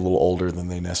 maybe a little older than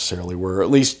they necessarily were, or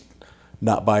at least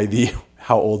not by the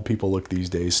how old people look these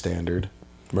days standard.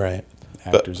 Right.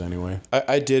 Actors, but anyway.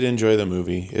 I did enjoy the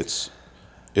movie. It's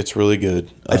really good.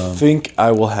 I think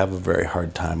I will have a very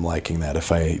hard time liking that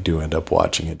if I do end up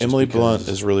watching it. Emily Blunt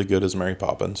is really good as Mary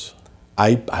Poppins.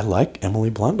 I like Emily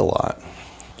Blunt a lot.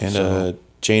 And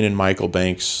Jane and Michael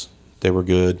Banks, they were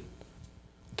good.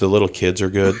 The little kids are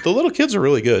good. The little kids are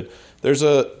really good. There's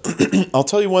I'll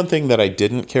tell you one thing that I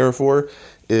didn't care for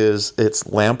is it's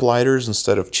lamplighters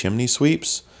instead of chimney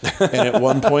sweeps. And at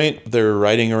one point they're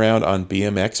riding around on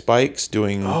BMX bikes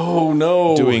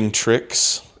doing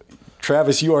tricks.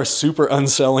 Travis, you are super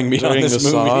unselling me on this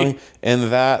movie. Song,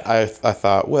 and that I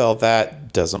thought, well,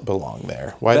 that doesn't belong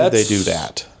there. Why did they do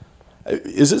that?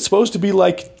 Is it supposed to be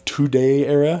like Today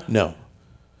era?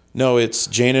 No, it's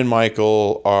Jane and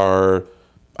Michael are,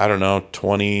 I don't know,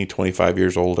 20, 25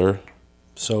 years older.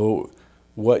 So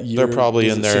what year? They're probably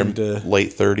in their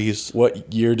late 30s.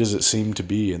 What year does it seem to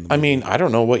be in the movie? I mean, I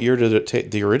don't know. What year did it take?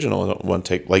 The original one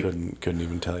take? Like couldn't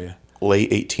even tell you.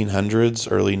 Late 1800s,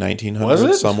 early 1900s, was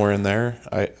it? Somewhere in there,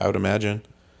 I would imagine.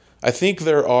 I think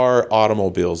there are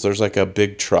automobiles. There's like a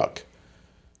big truck.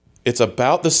 It's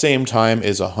about the same time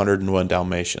as 101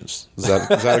 Dalmatians. Is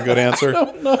that a good answer? I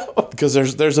don't know. Because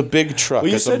there's a big truck.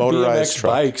 Well, it's a motorized BMX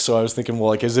truck. bike, so I was thinking, well,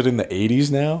 like, is it in the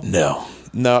 80s now? No.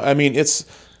 I mean, it's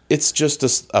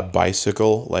just a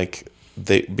bicycle. Like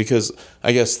because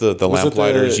I guess the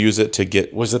lamplighters use it to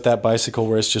get. Was it that bicycle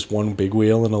where it's just one big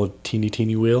wheel and a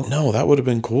teeny wheel? No, that would have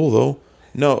been cool though.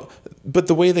 No, but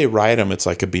the way they ride them, it's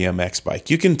like a BMX bike.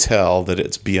 You can tell that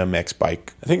it's BMX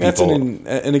bike. I think that's riding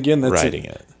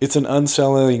it. It's an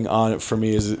unselling on it for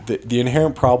me. Is the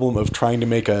inherent problem of trying to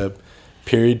make a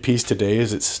period piece today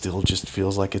is it still just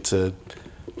feels like it's a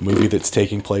movie that's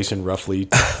taking place in roughly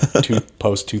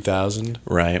post 2000.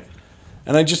 Right.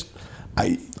 And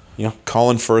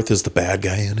Colin Firth is the bad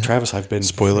guy in it. Travis,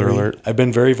 Spoiler alert. I've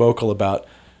been very vocal about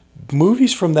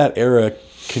movies from that era.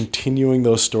 Continuing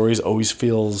those stories always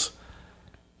feels,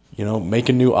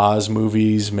 making new Oz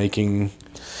movies, making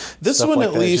this stuff one like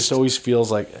at that, least it just always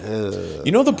feels like.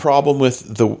 The problem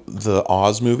with the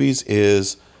Oz movies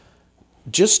is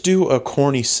just do a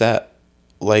corny set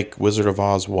like Wizard of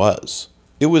Oz was.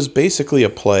 It was basically a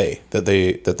play that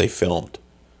they filmed.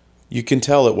 You can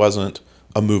tell it wasn't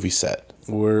a movie set.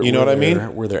 You know what I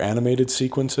mean? Were there animated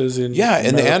sequences in? Yeah,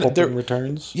 and the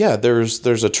Returns. Yeah, there's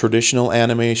a traditional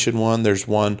animation one. There's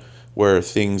one where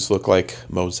things look like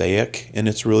mosaic, and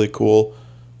it's really cool.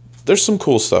 There's some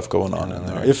cool stuff going on in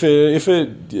there.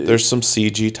 There's some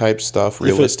CG type stuff,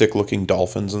 realistic looking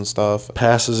dolphins and stuff.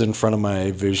 Passes in front of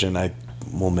my vision, I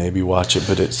will maybe watch it,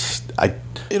 but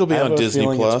it'll be on Disney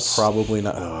Plus. It's probably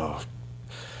not. Oh,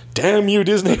 damn you,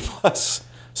 Disney Plus!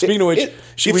 Speaking of which,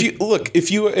 if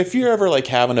you're ever like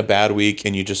having a bad week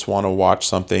and you just want to watch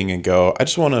something and go, I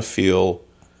just want to feel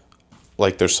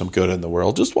like there's some good in the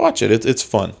world, just watch it. It's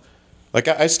fun. Like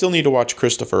I still need to watch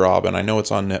Christopher Robin. I know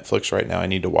it's on Netflix right now. I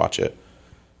need to watch it,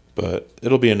 but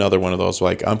it'll be another one of those.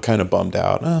 Like I'm kind of bummed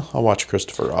out. I'll watch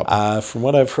Christopher Robin. From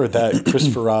what I've heard, that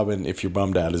Christopher Robin, if you're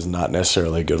bummed out, is not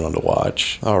necessarily a good one to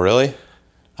watch. Oh really?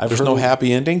 There's no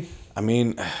happy ending. I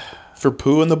mean, for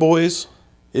Pooh and the boys.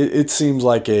 It seems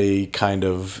like a kind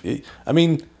of.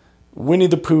 Winnie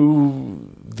the Pooh.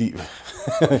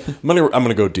 I'm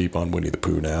gonna go deep on Winnie the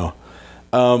Pooh now.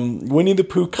 Winnie the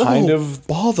Pooh kind of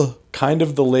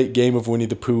the late game of Winnie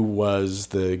the Pooh was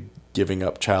the giving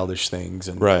up childish things,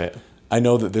 and right. I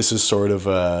know that this is sort of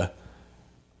a.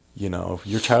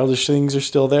 Your childish things are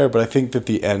still there, but I think that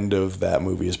the end of that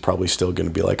movie is probably still going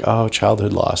to be like, oh,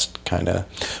 childhood lost, kind of.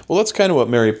 Well, that's kind of what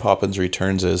Mary Poppins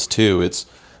Returns is too. It's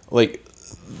like.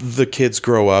 The kids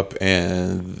grow up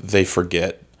and they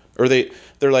forget, or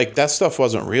they're like, that stuff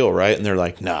wasn't real, right? And they're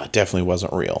like, nah, it definitely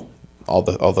wasn't real. All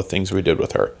the things we did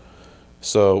with her.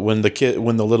 So when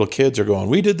the little kids are going,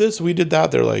 we did this, we did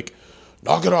that, they're like,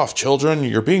 knock it off, children.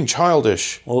 You're being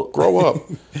childish. Well, grow up.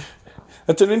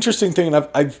 That's an interesting thing, and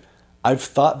I've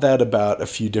thought that about a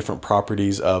few different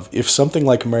properties of if something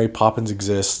like Mary Poppins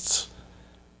exists,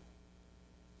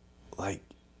 like,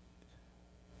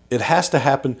 it has to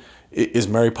happen. Is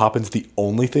Mary Poppins the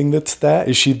only thing that's that?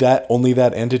 Is she only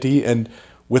that entity? And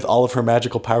with all of her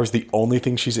magical powers, the only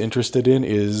thing she's interested in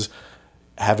is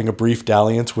having a brief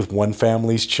dalliance with one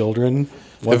family's children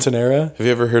once an era? Have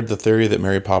you ever heard the theory that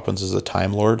Mary Poppins is a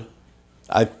Time Lord?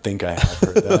 I think I have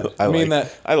heard that.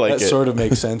 I like it. Sort of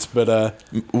makes sense, but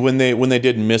when they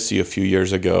did Missy a few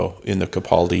years ago in the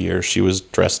Capaldi years, she was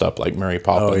dressed up like Mary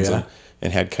Poppins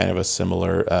and had kind of a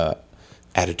similar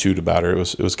attitude about her.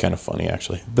 It was kind of funny,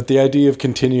 actually. But the idea of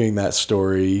continuing that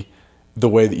story the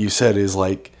way that you said is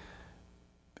like,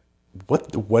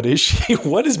 what is she?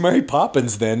 What is Mary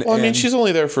Poppins then? Well, I mean, she's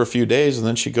only there for a few days and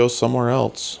then she goes somewhere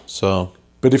else. So,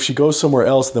 but if she goes somewhere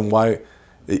else, then why?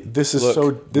 This is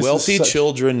wealthy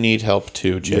children need help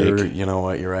too, Jake. You know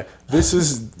what? You're right. This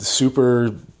is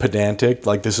super pedantic.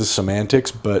 Like, this is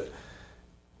semantics. But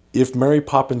if Mary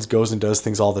Poppins goes and does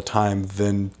things all the time,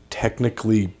 then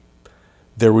technically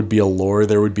there would be a lore.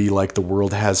 There would be like the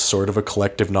world has sort of a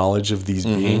collective knowledge of these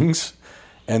beings.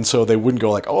 And so they wouldn't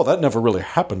go like, oh, that never really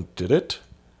happened, did it?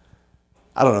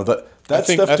 I don't know. I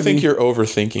think you're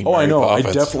overthinking. Oh, Mary I know. Poppins.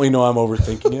 I definitely know I'm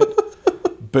overthinking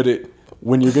it. But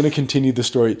when you're going to continue the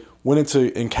story, when it's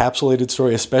an encapsulated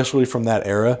story, especially from that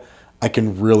era, I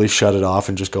can really shut it off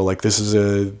and just go like, this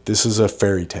is a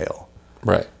fairy tale.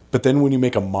 Right. But then when you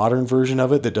make a modern version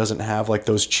of it that doesn't have like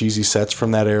those cheesy sets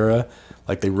from that era,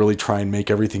 like they really try and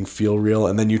make everything feel real,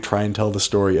 and then you try and tell the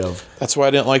story of... That's why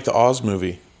I didn't like the Oz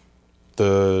movie.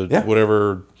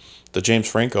 The James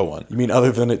Franco one. You mean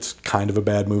other than it's kind of a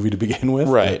bad movie to begin with?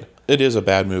 Right. It is a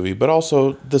bad movie, but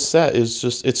also the set is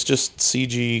just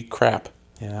CG crap.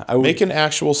 Yeah. Make an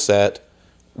actual set.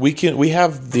 We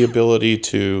have the ability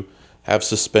to have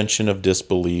suspension of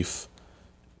disbelief.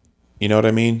 You know what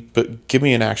I mean? But give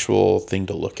me an actual thing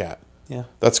to look at. Yeah.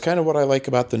 That's kind of what I like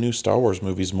about the new Star Wars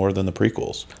movies more than the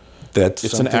prequels.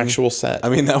 It's an actual set. I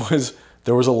mean,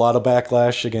 there was a lot of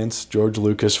backlash against George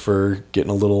Lucas for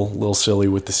getting a little silly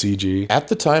with the CG. At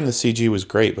the time, the CG was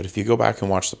great, but if you go back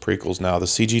and watch the prequels now, the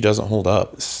CG doesn't hold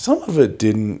up. Some of it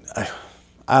didn't.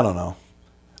 I don't know.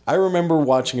 I remember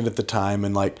watching it at the time,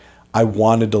 and like I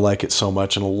wanted to like it so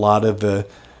much, and a lot of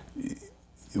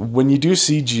when you do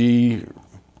CG,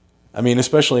 I mean,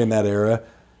 especially in that era,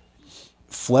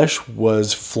 flesh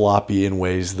was floppy in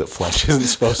ways that flesh isn't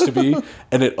supposed to be,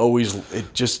 and it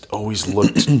just always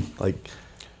looked like...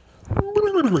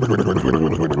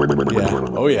 Yeah.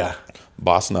 Oh, yeah.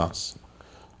 Boss Nass.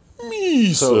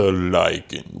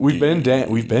 We've been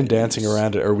dancing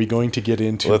around it. Are we going to get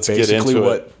into what we're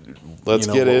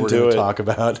going to talk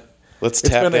about? Let's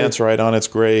tap dance right on its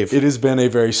grave. It has been a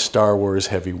very Star Wars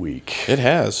heavy week. It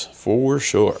has, for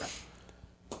sure.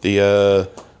 The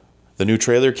new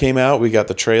trailer came out. We got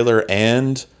the trailer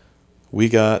and we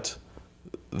got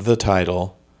the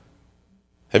title.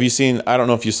 Have you seen... I don't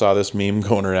know if you saw this meme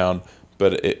going around,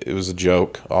 but it was a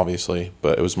joke, obviously.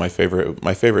 But it was my favorite.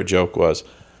 My favorite joke was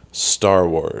Star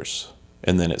Wars.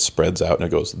 And then it spreads out and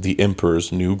it goes, The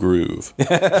Emperor's New Groove.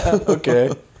 Okay.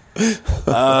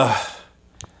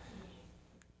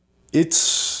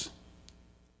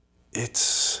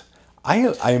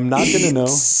 I am not going to know.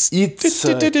 It's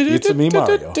a me,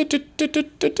 Mario.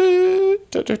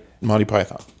 Monty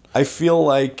Python. I feel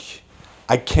like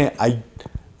I can't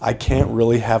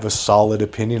really have a solid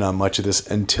opinion on much of this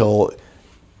until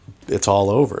it's all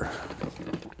over.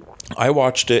 I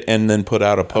watched it and then put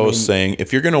out a post saying,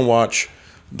 if you're going to watch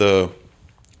the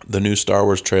new Star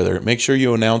Wars trailer, make sure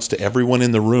you announce to everyone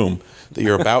in the room that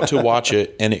you're about to watch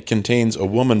it, and it contains a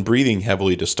woman breathing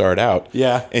heavily to start out.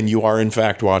 Yeah. And you are, in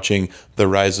fact, watching the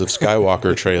Rise of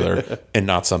Skywalker trailer and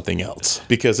not something else.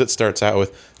 Because it starts out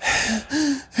with...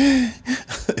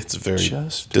 It's very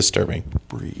disturbing.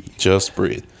 Breathe. Just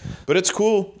breathe. But it's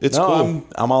cool. It's cool.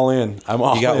 I'm all in.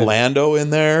 You got Lando in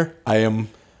there. I am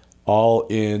all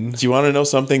in. Do you want to know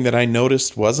something that I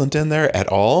noticed wasn't in there at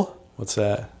all? What's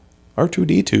that?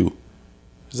 R2-D2.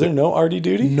 Is there no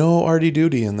R2-D2? No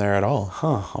R2-D2 in there at all.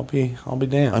 Huh. I'll be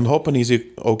damned. I'm hoping he's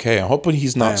okay. I'm hoping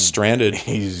he's not stranded.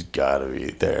 He's got to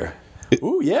be there.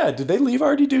 Ooh, yeah. Did they leave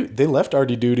R2-D2? They left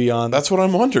R2-D2 on. That's what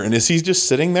I'm wondering. Is he just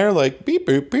sitting there like beep,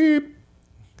 boop, beep?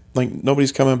 Like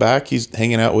nobody's coming back? He's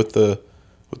hanging out with the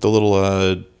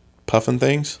little puffin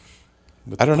things?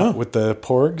 I don't know. With the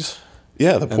porgs?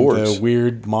 Yeah, the porgs. And the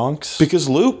weird monks. Because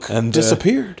Luke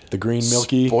disappeared. The green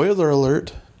milky. Spoiler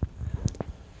alert.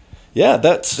 Yeah,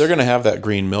 they're going to have that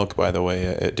green milk, by the way,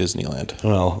 at Disneyland.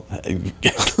 Well,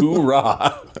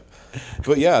 hoorah.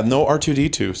 But yeah, no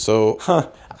R2-D2. So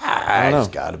he's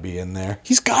got to be in there.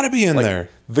 He's got to be in there.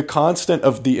 The constant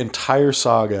of the entire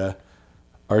saga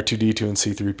R2D2 and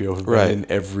C-3PO have been Right. in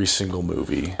every single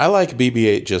movie. I like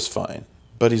BB-8 just fine,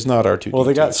 but he's not R2D2. Well,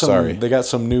 they got some. Sorry. They got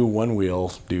some new one-wheel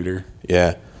duder.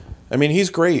 Yeah. I mean, he's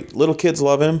great. Little kids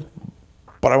love him,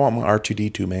 but I want my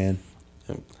R2D2, man.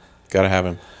 Gotta have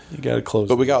him. You got to close.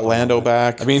 But we got Lando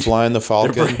back. I mean, flying the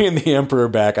Falcon. They're bringing the Emperor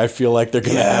back. I feel like they're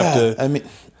going to have to. I mean,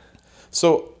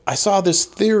 so I saw this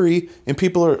theory, and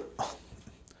people are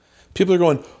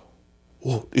going,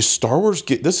 "Well, is Star Wars?"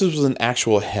 This was an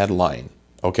actual headline,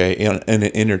 okay, in an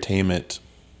entertainment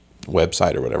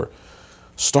website or whatever.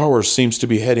 Star Wars seems to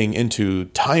be heading into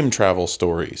time travel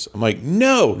stories. I'm like,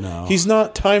 no, he's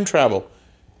not time travel.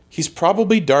 He's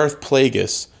probably Darth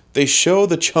Plagueis. They show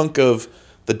the chunk of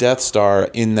the Death Star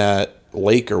in that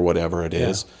lake or whatever it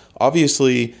is. Yeah.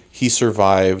 Obviously, he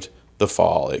survived the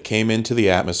fall. It came into the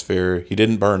atmosphere. He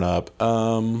didn't burn up.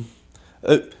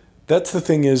 That's the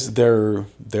thing is there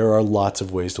are lots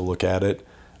of ways to look at it.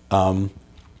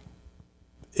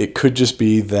 It could just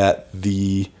be that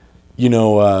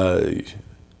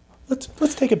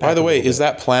let's take it back. By the way, is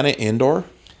that planet Endor?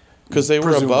 Because they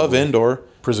were above Endor.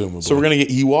 Presumably. So we're going to get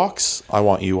Ewoks? I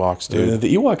want Ewoks, dude.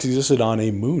 The Ewoks existed on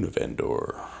a moon of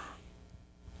Endor.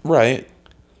 Right.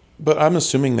 But I'm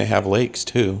assuming they have lakes,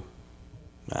 too.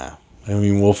 Nah. I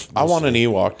mean, we'll I want an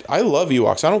Ewok. I love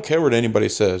Ewoks. I don't care what anybody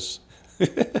says.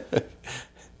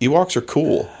 Ewoks are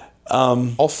cool.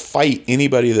 I'll fight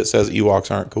anybody that says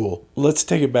Ewoks aren't cool. Let's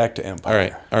take it back to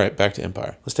Empire. All right, back to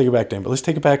Empire. Let's take it back to Empire. Let's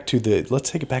take it back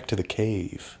to the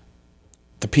cave.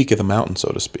 The peak of the mountain,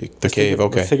 so to speak. The cave,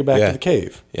 okay. Let's take it back to the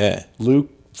cave. Yeah.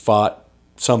 Luke fought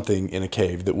something in a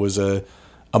cave that was a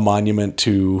monument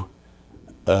to...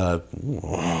 I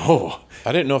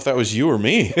didn't know if that was you or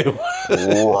me.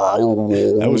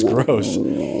 That was gross.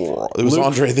 It was Luke,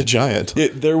 Andre the Giant.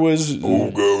 There was...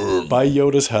 by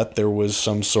Yoda's hut, there was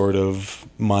some sort of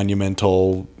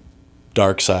monumental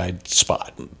dark side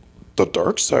spot. The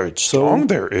dark side strong,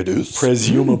 there it is.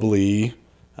 Presumably,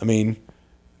 I mean...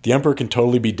 The Emperor can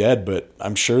totally be dead, but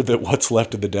I'm sure that what's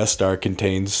left of the Death Star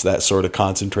contains that sort of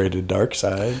concentrated dark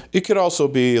side. It could also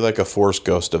be like a Force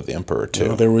ghost of the Emperor,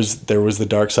 too. There was the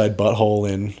dark side butthole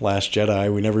in Last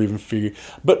Jedi. We never even figured...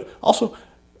 But also,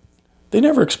 they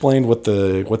never explained what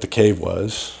the cave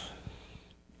was.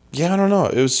 Yeah, I don't know.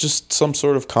 It was just some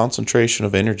sort of concentration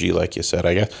of energy, like you said,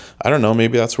 I guess. I don't know.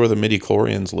 Maybe that's where the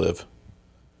midi-chlorians live.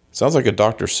 Sounds like a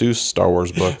Dr. Seuss Star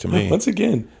Wars book to me. Once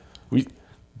again,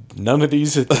 None of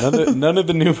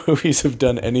the new movies have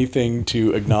done anything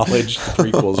to acknowledge the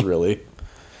prequels, really.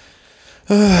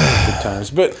 Good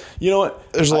times. But you know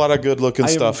what? There's a lot of good-looking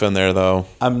stuff in there, though.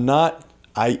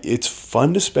 It's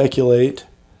fun to speculate.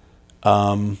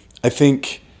 I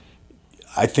think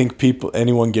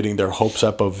anyone getting their hopes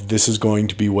up of this is going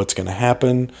to be what's going to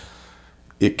happen,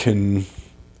 it can...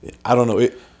 I don't know.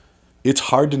 It's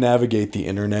hard to navigate the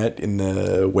internet in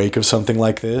the wake of something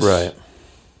like this. Right.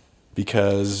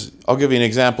 Because I'll give you an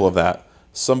example of that.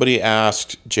 Somebody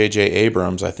asked J.J.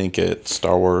 Abrams, I think at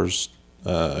Star Wars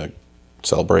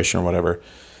Celebration or whatever,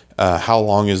 how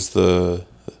long is the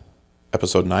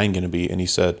Episode 9 going to be? And he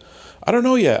said, I don't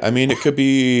know yet. I mean, it could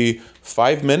be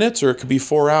 5 minutes or it could be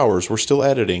 4 hours. We're still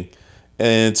editing.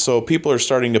 And so people are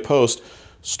starting to post,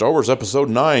 Star Wars Episode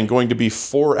 9 going to be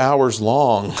 4 hours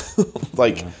long.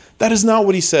 That is not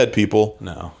what he said, people.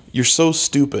 No. You're so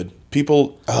stupid.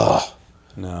 People,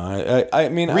 No, I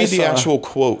mean... Read the actual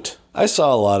quote. I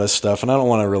saw a lot of stuff, and I don't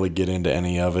want to really get into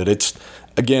any of it. It's...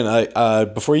 Again,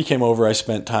 before you came over, I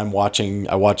spent time watching...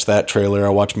 I watched that trailer. I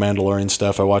watched Mandalorian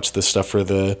stuff. I watched the stuff for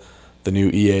the new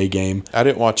EA game. I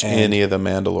didn't watch any of the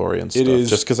Mandalorian stuff.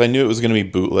 Just because I knew it was going to be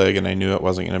bootleg, and I knew it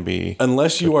wasn't going to be...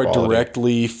 Unless you are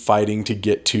directly fighting to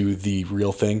get to the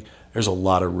real thing, there's a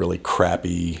lot of really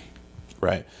crappy...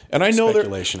 Right. And I know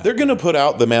they're going to put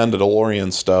out the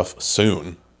Mandalorian stuff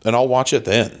soon. And I'll watch it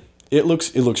then. It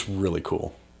looks really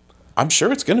cool. I'm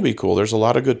sure it's going to be cool. There's a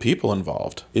lot of good people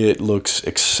involved. It looks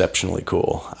exceptionally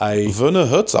cool. Werner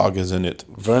Herzog is in it.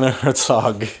 Werner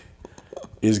Herzog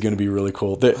is going to be really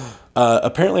cool.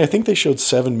 Apparently, I think they showed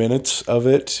 7 minutes of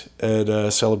it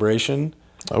at Celebration.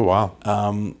 Oh,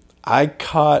 wow. I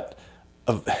caught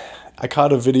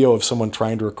a video of someone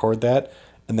trying to record that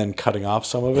and then cutting off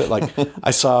some of it. Like, I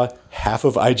saw half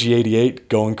of IG-88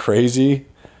 going crazy.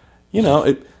 You know,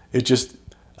 it just...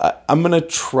 I'm going to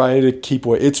try to keep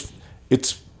away.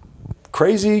 It's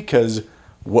crazy because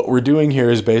what we're doing here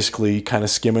is basically kind of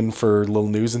skimming for little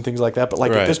news and things like that. But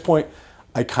at this point,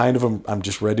 I'm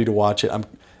just ready to watch it.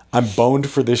 I'm boned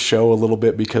for this show a little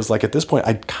bit because at this point,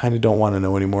 I kind of don't want to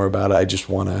know any more about it. I just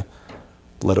want to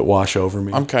let it wash over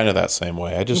me. I'm kind of that same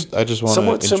way. I just want to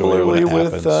somewhat enjoy similarly when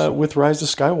it happens. with Rise of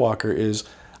Skywalker is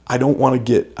I don't want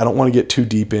to get too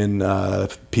deep in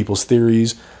people's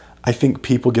theories. I think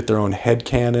people get their own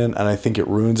headcanon, and I think it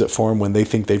ruins it for them when they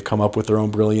think they've come up with their own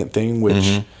brilliant thing,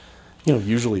 which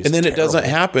usually is and then terrible. it doesn't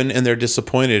happen, and they're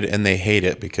disappointed, and they hate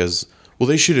it because, well,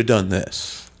 they should have done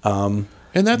this. And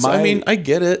that's, I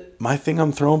get it. My thing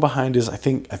I'm throwing behind is I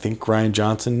think Rian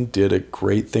Johnson did a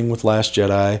great thing with Last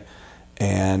Jedi,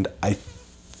 and I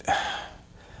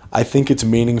think it's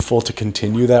meaningful to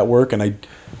continue that work, and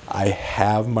I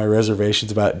have my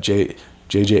reservations about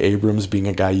J.J. Abrams being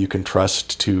a guy you can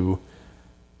trust to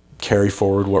carry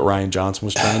forward what Rian Johnson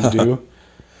was trying to do.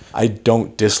 I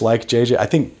don't dislike J.J. I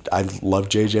think I love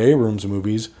J.J. Abrams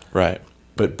movies. Right.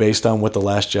 But based on what The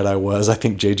Last Jedi was, I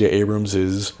think J.J. Abrams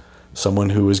is someone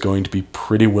who is going to be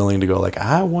pretty willing to go like,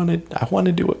 I want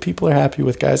to do what people are happy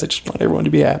with, guys. I just want everyone to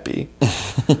be happy.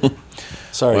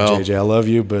 Sorry, well, J.J., I love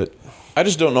you, but... I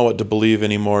just don't know what to believe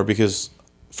anymore because,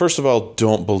 first of all,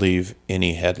 don't believe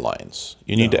any headlines.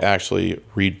 You need to actually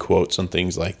read quotes and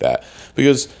things like that.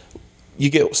 Because you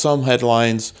get some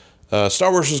headlines,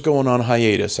 Star Wars is going on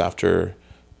hiatus after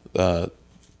The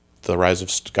Rise of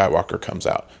Skywalker comes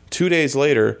out. 2 days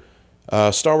later,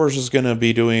 Star Wars is going to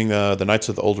be doing the Knights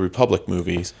of the Old Republic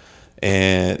movies.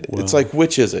 And it's like,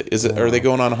 which is it? Are they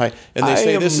going on high? And they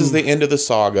say this is the end of the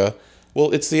saga.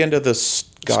 Well, it's the end of the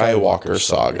Skywalker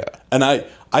saga. And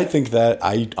I think that,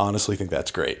 I honestly think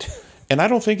that's great. And I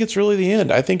don't think it's really the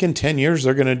end. I think in 10 years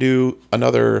they're going to do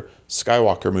another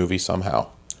Skywalker movie somehow.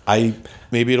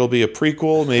 Maybe it'll be a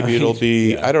prequel. Maybe it'll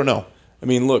be, I don't know. I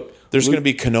mean, look. There's going to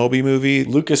be Kenobi movie.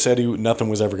 Lucas said nothing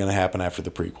was ever going to happen after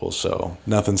the prequel, so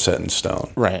nothing's set in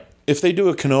stone. Right. If they do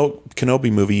a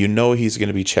Kenobi movie, he's going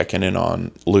to be checking in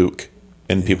on Luke.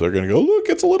 And people are going to go, look,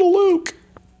 it's a little Luke.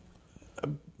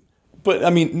 But,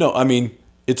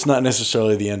 it's not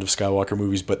necessarily the end of Skywalker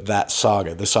movies, but that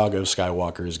saga, the saga of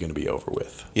Skywalker, is going to be over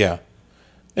with. Yeah.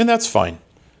 And that's fine.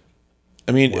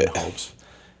 I mean, One hopes.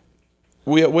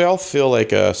 We all feel like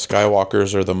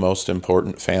Skywalkers are the most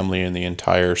important family in the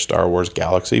entire Star Wars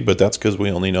galaxy, but that's because we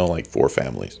only know like 4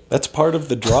 families. That's part of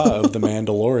the draw of The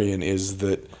Mandalorian is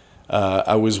that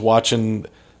I was watching...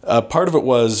 part of it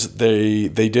was they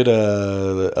did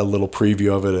a little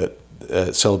preview of it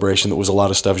at Celebration that was a lot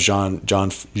of stuff Jean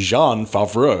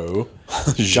Favreau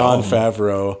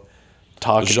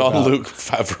talking Jean-Luc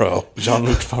Favreau.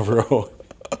 Jean-Luc Favreau.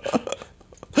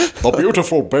 The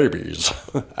beautiful babies.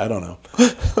 I don't know.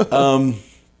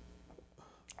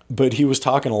 But he was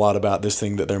talking a lot about this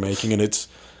thing that they're making, and it's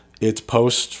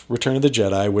post Return of the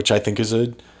Jedi, which I think is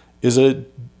a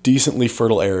decently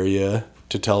fertile area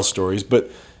to tell stories,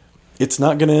 but it's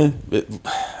not gonna,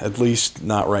 at least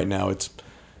not right now.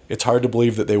 It's hard to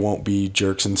believe that they won't be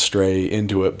jerks and stray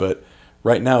into it, but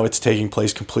right now it's taking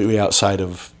place completely outside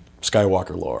of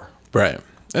Skywalker lore. Right.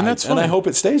 And that's fine. And I hope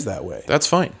it stays that way. That's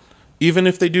fine. Even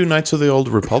if they do Knights of the Old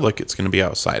Republic, it's going to be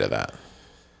outside of that.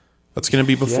 That's going to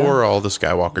be before all the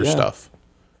Skywalker stuff.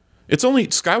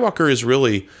 Skywalker is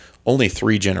really only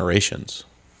 3 generations.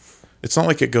 It's not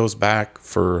like it goes back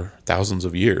for thousands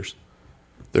of years.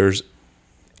 There's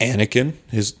Anakin,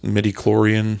 his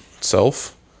midichlorian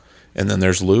self, and then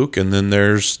there's Luke, and then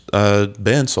there's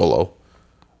Ben Solo.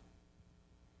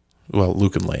 Well,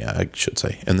 Luke and Leia, I should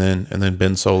say, and then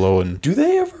Ben Solo and. Do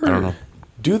they ever? I don't know.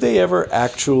 Do they ever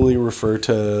actually refer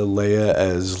to Leia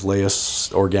as Leia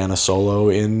Organa Solo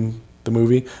in the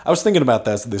movie? I was thinking about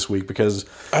that this week because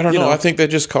I don't know. I think they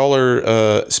just call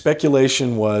her.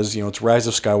 Speculation was, it's Rise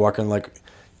of Skywalker, and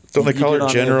don't they call her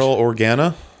General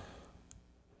Organa?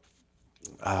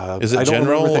 Is it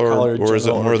General or is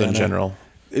it more than General?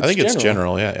 I think it's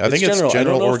General. Yeah, I think it's General I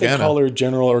don't know Organa. If they call her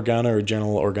General Organa or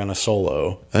General Organa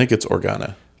Solo. I think it's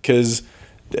Organa because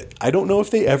I don't know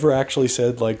if they ever actually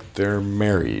said they're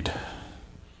married.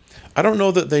 I don't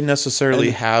know that they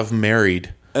necessarily have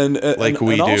married like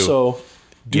we do. Also,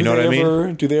 you know what I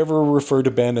mean? Do they ever refer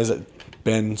to Ben as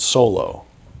Ben Solo?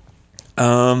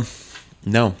 No,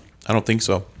 I don't think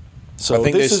so. So I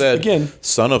think they said again,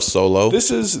 son of Solo.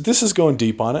 This is going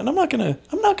deep on it, and I'm not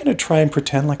gonna try and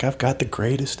pretend like I've got the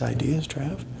greatest ideas,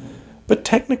 Trav. But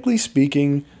technically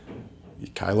speaking,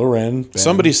 Kylo Ren. Ben,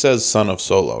 somebody says son of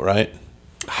Solo, right?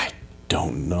 I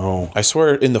don't know. I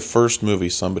swear, in the first movie,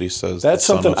 somebody says that's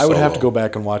something I would have to go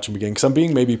back and watch them again because I'm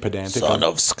being maybe pedantic. Son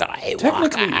of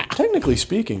Skywalker. Technically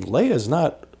speaking, Leia's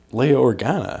not Leia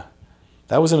Organa.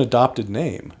 That was an adopted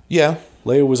name. Yeah,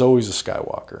 Leia was always a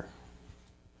Skywalker.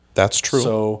 That's true.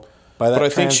 So, but I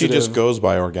think she just goes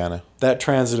by Organa. That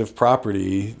transitive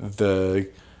property, the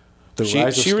Rise of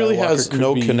Skywalker, she really has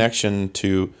no connection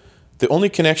to. The only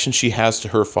connection she has to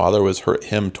her father was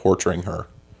him torturing her.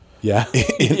 Yeah,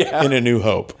 in A New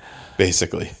Hope,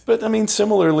 basically. But I mean,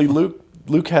 similarly, Luke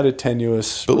Luke had a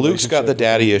tenuous. But Luke's got the relationship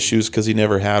daddy issues because he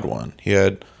never had one. He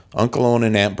had Uncle Owen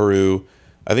and Aunt Beru.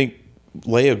 I think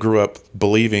Leia grew up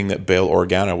believing that Bail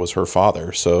Organa was her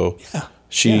father, so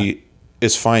she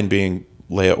is fine being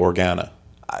Leia Organa.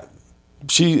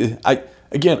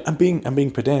 I'm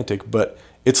being pedantic, but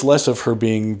it's less of her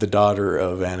being the daughter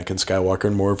of Anakin Skywalker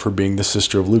and more of her being the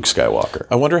sister of Luke Skywalker.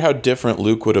 I wonder how different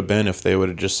Luke would have been if they would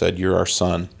have just said, "You're our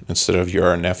son," instead of "You're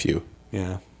our nephew."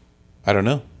 Yeah. I don't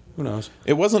know. Who knows?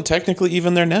 It wasn't technically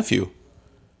even their nephew,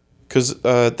 because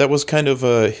that was kind of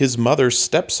his mother's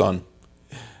stepson,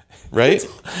 right?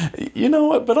 You know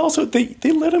what? But also, they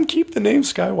let him keep the name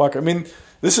Skywalker. I mean,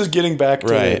 this is getting back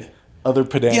to other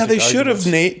pedantic Yeah, they should have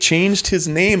arguments. changed his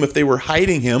name if they were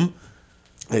hiding him.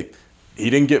 He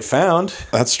didn't get found.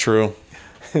 That's true.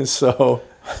 So,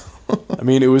 I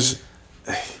mean, it was...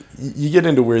 You get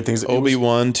into weird things.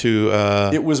 Obi-Wan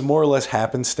It was more or less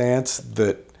happenstance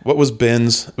that... What was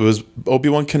Ben's? It was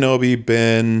Obi-Wan Kenobi,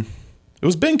 Ben... It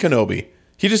was Ben Kenobi.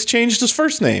 He just changed his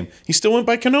first name. He still went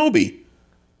by Kenobi.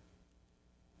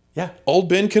 Yeah. Old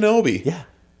Ben Kenobi. Yeah.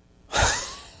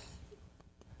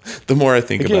 The more I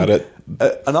think about it,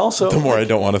 and also... the more I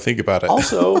don't want to think about it.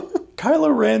 Also,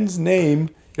 Kylo Ren's name...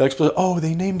 You're like, oh,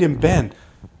 they named him Ben.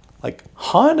 Like,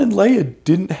 Han and Leia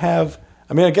didn't have...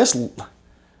 I mean, I guess...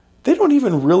 They don't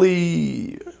even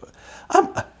really...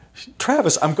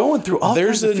 Travis, I'm going through all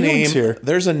kinds of feelings here.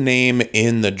 There's a name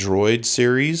in the Droid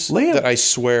series that I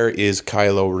swear is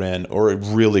Kylo Ren, or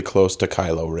really close to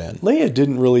Kylo Ren. Leia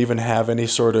didn't really even have any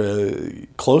sort of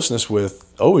closeness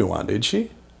with Obi-Wan, did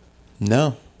she?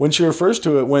 No. When she refers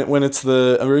to it, when it's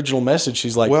the original message,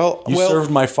 she's like, you served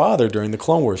my father during the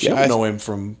Clone Wars. She don't know him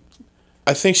from...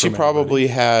 I think she probably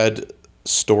had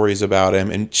stories about him,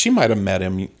 and she might have met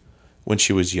him when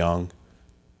she was young.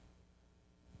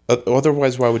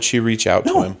 Otherwise, why would she reach out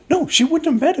to him? No, she wouldn't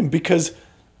have met him because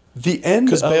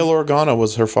because Bail Organa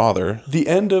was her father. The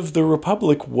end of the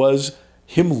Republic was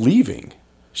him leaving.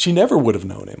 She never would have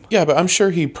known him. Yeah, but I'm sure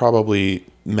he probably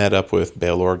met up with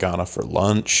Bail Organa for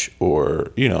lunch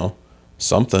or,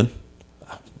 something.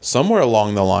 Somewhere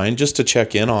along the line, just to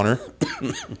check in on her.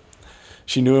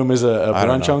 She knew him as a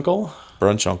brunch uncle?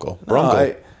 Brunch uncle.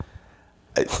 Brungle.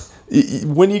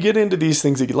 When you get into these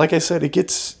things, like I said, it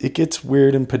gets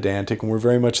weird and pedantic, and we're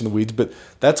very much in the weeds. But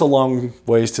that's a long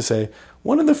ways to say.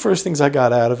 One of the first things I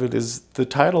got out of it is the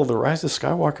title, "The Rise of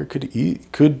Skywalker,"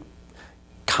 could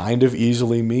kind of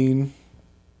easily mean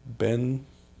Ben.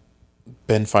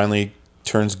 Ben finally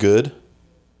turns good,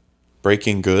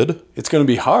 breaking good. It's going to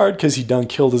be hard because he done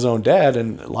killed his own dad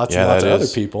and lots of other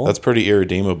people. That's pretty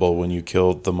irredeemable when you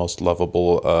killed the most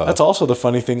lovable. That's also the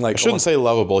funny thing. Like, I shouldn't say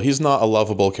lovable. He's not a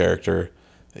lovable character.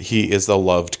 He is a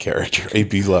loved character, a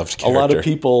beloved character. A lot of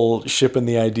people shipping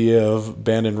the idea of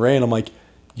Ben and Rey, and I'm like,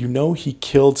 he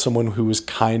killed someone who was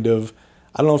kind of,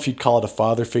 I don't know if you'd call it a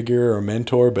father figure or a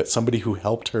mentor, but somebody who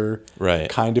helped her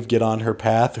kind of get on her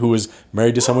path, who was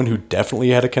married to someone who definitely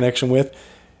had a connection with.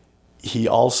 He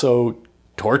also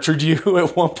tortured you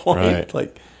at one point.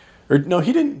 Right.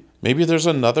 He didn't. Maybe there's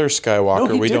another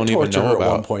Skywalker we don't even know about.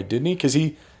 At one point, didn't he? Because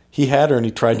he had her and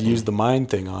he tried to use the mind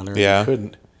thing on her. Yeah. And he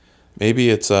couldn't. Maybe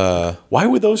it's... Why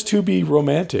would those two be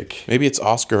romantic? Maybe it's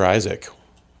Oscar Isaac.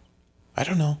 I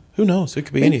don't know. Who knows? It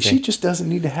could be anything. She just doesn't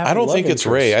need to have I don't think it's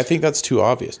Rey. I think that's too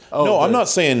obvious. I'm not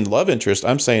saying love interest.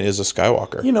 I'm saying is a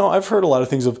Skywalker. I've heard a lot of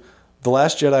things of... The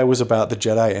Last Jedi was about the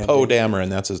Jedi ending. Poe Dameron,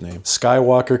 that's his name.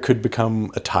 Skywalker could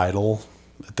become a title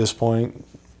at this point.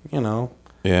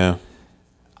 Yeah.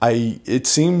 It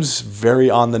seems very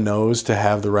on the nose to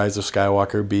have The Rise of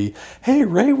Skywalker be, hey,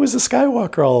 Rey was a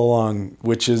Skywalker all along,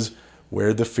 which is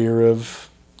where the fear of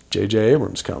J.J.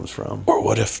 Abrams comes from. Or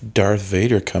what if Darth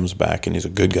Vader comes back and he's a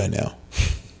good guy now?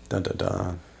 Dun, dun,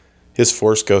 dun. His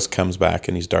Force Ghost comes back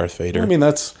and he's Darth Vader. I mean,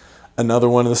 that's another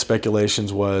one of the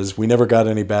speculations was we never got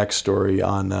any backstory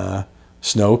on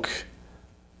Snoke.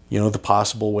 The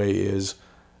possible way is...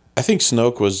 I think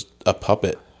Snoke was a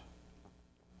puppet.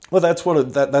 Well, that's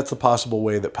that's the possible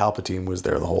way that Palpatine was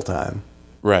there the whole time.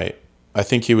 Right. I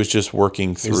think he was just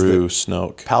working through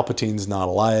Snoke. Palpatine's not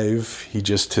alive. He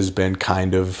just has been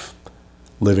kind of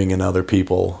living in other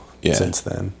people since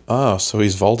then. Oh, so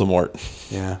he's Voldemort.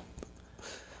 Yeah.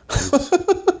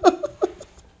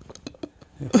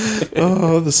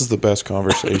 Oh, this is the best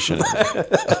conversation.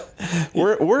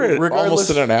 we're almost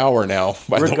at an hour now.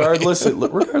 Regardless,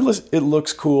 it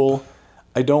looks cool.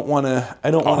 I don't want to.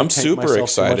 I'm super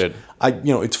excited.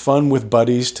 It's fun with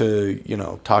buddies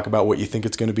to talk about what you think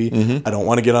it's going to be. Mm-hmm. I don't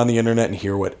want to get on the internet and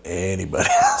hear what anybody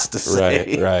has to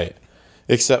say. Right.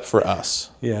 Except for us.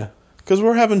 Yeah. Because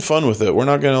we're having fun with it. We're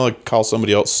not going to call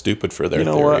somebody else stupid for their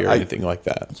theory or anything like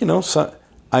that.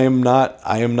 I am not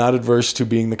adverse to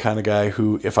being the kind of guy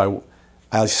who, if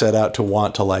I set out to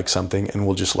want to like something and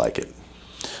will just like it.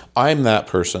 I'm that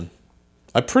person.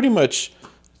 I pretty much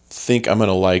think I'm going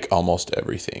to like almost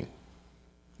everything.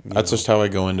 That's just how I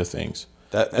go into things.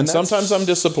 And sometimes I'm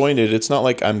disappointed. It's not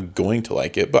like I'm going to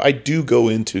like it, but I do go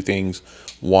into things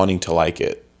wanting to like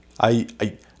it.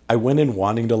 I went in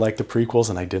wanting to like the prequels,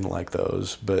 and I didn't like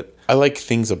those, but I like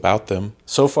things about them.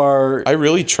 So far, I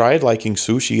really tried liking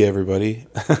sushi, everybody.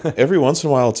 Every once in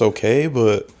a while it's okay,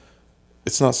 but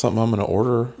it's not something I'm going to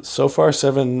order. So far,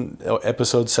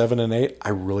 episodes 7 and 8, I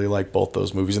really like both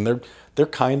those movies, and they're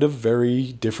kind of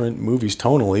very different movies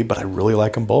tonally, but I really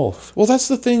like them both. Well, that's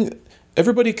the thing.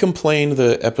 Everybody complained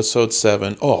that episode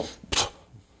 7,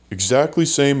 exactly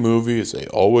same movie as they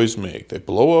always make. They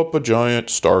blow up a giant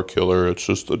star killer. It's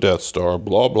just the Death Star,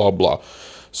 blah, blah, blah.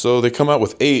 So they come out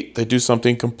with 8. They do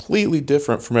something completely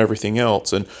different from everything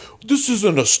else. And this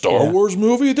isn't a Star Wars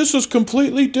movie. This is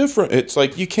completely different. It's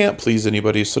like you can't please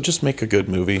anybody, so just make a good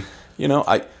movie. You know,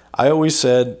 I always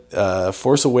said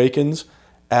Force Awakens,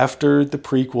 after the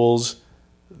prequels,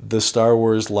 the Star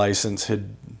Wars license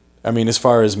had... I mean, as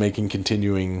far as making a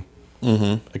continuing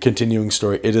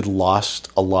story, it had lost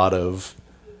a lot of,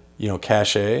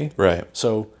 cachet. Right.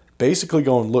 So basically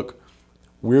going, look,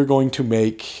 we're going to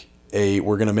make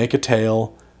a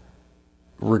tale,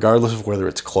 regardless of whether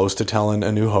it's close to telling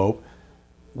A New Hope.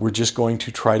 We're just going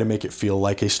to try to make it feel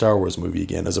like a Star Wars movie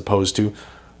again, as opposed to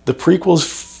the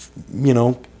prequels.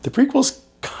 The prequels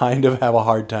kind of have a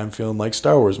hard time feeling like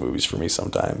Star Wars movies for me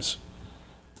sometimes.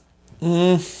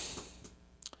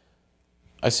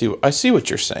 I see what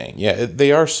you're saying. Yeah,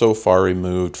 they are so far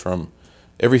removed from...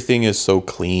 Everything is so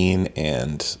clean,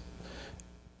 and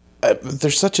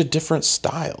there's such a different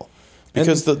style.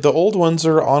 Because the old ones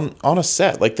are on a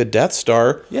set. Like the Death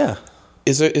Star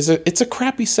it's a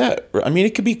crappy set. I mean,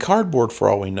 it could be cardboard for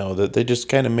all we know, that they just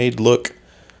kind of made look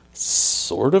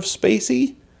sort of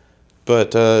spacey.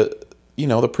 But, the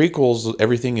prequels,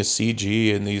 everything is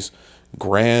CG and these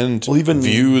grand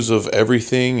views of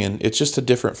everything, and it's just a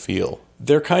different feel.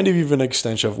 They're kind of even an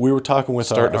extension of... We were talking with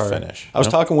start to finish. I was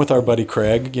talking with our buddy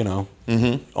Craig,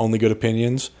 Only Good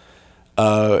Opinions.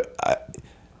 The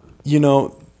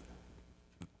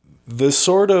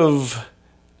sort of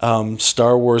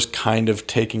Star Wars kind of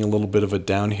taking a little bit of a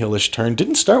downhillish turn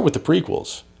didn't start with the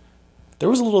prequels. There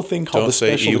was a little thing called the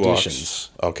special editions.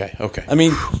 Okay. I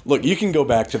mean, look, you can go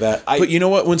back to that. But you know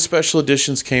what? When special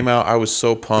editions came out, I was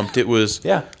so pumped. It was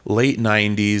late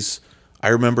 90s. I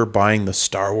remember buying the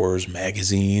Star Wars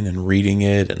magazine and reading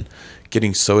it and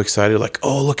getting so excited. Like,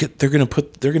 oh, look at they're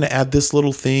gonna add this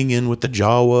little thing in with the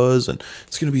Jawas, and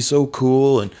it's gonna be so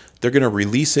cool. And they're gonna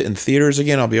release it in theaters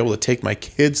again. I'll be able to take my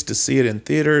kids to see it in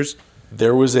theaters.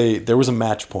 There was a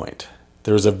match point.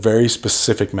 There was a very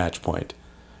specific match point.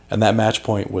 And that match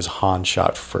point was Han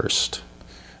shot first.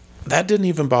 That didn't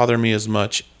even bother me as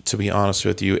much, to be honest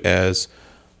with you, as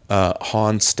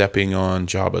Han stepping on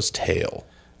Jabba's tail.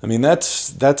 I mean,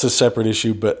 that's a separate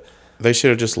issue, but... They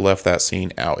should have just left that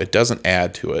scene out. It doesn't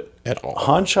add to it at all.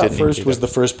 Han shot first was the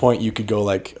first point you could go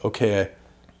like, okay,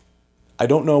 I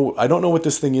don't know what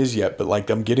this thing is yet, but like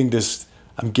I'm getting this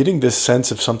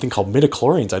sense of something called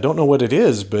midichlorians. I don't know what it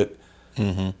is, but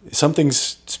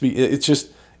it's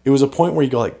just... It was a point where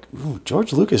you go like, ooh,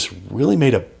 George Lucas really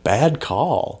made a bad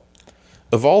call.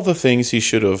 Of all the things he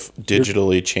should have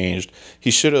digitally changed, he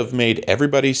should have made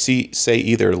everybody say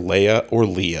either Leia or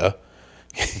Leia.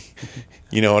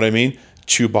 You know what I mean?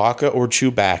 Chewbacca or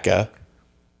Chewbacca.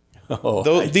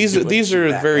 These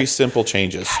are very simple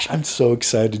changes. Gosh, I'm so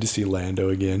excited to see Lando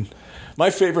again. My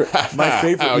favorite How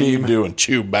meme, you doing,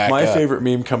 Chewbacca? My favorite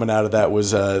meme coming out of that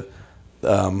was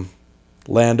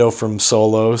Lando from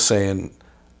Solo saying,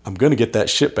 I'm going to get that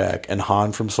shit back. And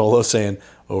Han from Solo saying,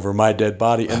 over my dead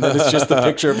body. And then it's just the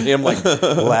picture of him like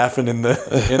laughing in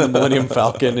the Millennium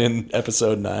Falcon in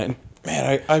episode 9.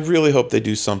 Man, I really hope they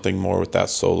do something more with that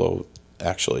Solo,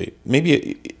 actually.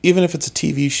 Maybe even if it's a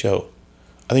TV show.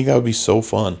 I think that would be so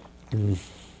fun.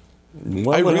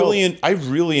 I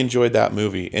really enjoyed that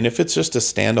movie. And if it's just a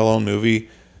standalone movie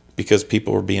because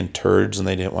people were being turds and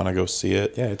they didn't want to go see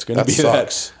it. Yeah, it's going to be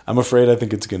sucks. That. I'm afraid I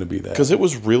think it's going to be that. Because it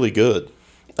was really good.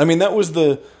 I mean, that was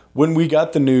when we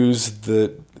got the news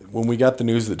that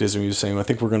Disney was saying, I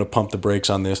think we're going to pump the brakes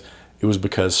on this, it was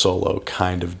because Solo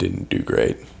kind of didn't do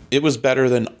great. It was better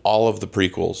than all of the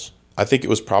prequels. I think it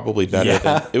was probably better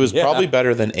probably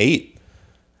better than 8.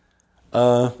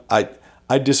 I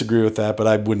disagree with that, but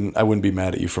I wouldn't be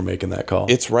mad at you for making that call.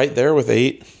 It's right there with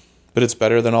 8, but it's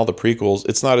better than all the prequels.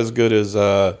 It's not as good as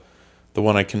the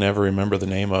one I can never remember the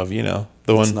name of, the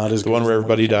one where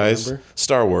everybody dies. Remember?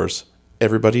 Star Wars.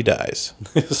 everybody dies.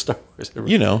 Star Wars.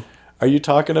 You know. Are you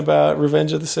talking about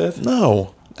Revenge of the Sith?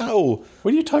 No.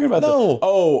 What are you talking about? No.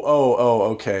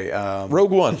 Okay.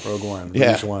 Rogue One. Rogue One.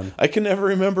 Yeah. Which one? I can never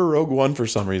remember Rogue One for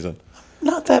some reason.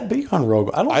 Not that big on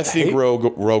Rogue One. I think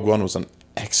Rogue One was an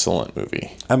excellent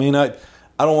movie. I mean, I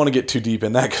don't want to get too deep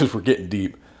in that because we're getting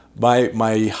deep.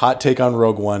 My hot take on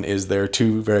Rogue One is there are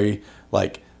two very,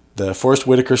 like, the Forrest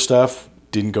Whitaker stuff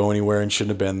didn't go anywhere and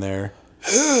shouldn't have been there.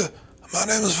 My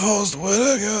name is Forrest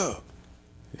Whitaker.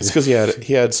 It's because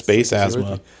he had space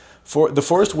asthma. The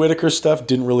Forrest Whitaker stuff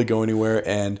didn't really go anywhere,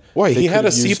 and why he had a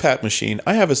CPAP machine.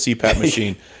 I have a CPAP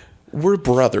machine. We're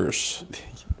brothers.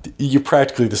 You're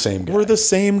practically the same guy. We're the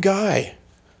same guy.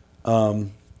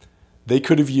 They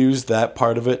could have used that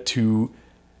part of it to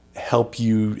help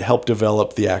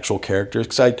develop the actual characters,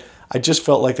 because I just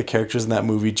felt like the characters in that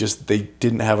movie they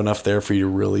didn't have enough there for you to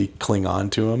really cling on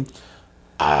to them.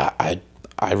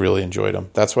 I really enjoyed them.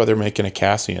 That's why they're making a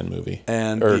Cassian movie,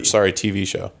 TV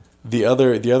show. The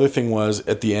other thing was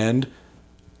at the end,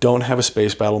 don't have a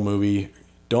space battle movie.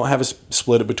 Don't have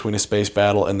split it between a space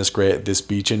battle and this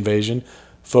beach invasion.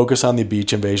 Focus on the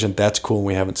beach invasion. That's cool, and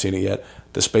we haven't seen it yet.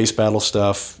 The space battle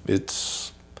stuff,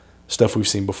 it's stuff we've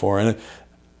seen before. And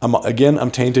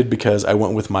I'm tainted because I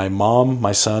went with my mom,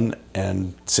 my son,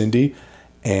 and Cindy,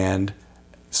 and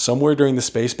somewhere during the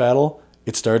space battle,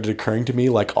 it started occurring to me,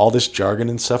 like, all this jargon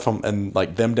and stuff, and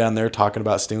like them down there talking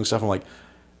about stealing stuff. I'm like,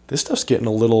 this stuff's getting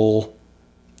a little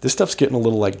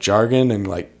like jargon, and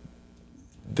like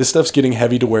this stuff's getting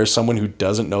heavy to where someone who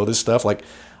doesn't know this stuff, like,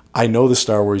 I know the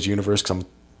Star Wars universe because I'm a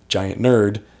giant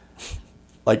nerd.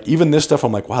 Like, even this stuff,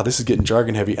 I'm like, wow, this is getting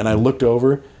jargon heavy. And I looked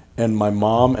over, and my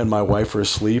mom and my wife were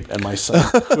asleep, and my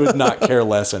son could not care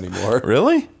less anymore.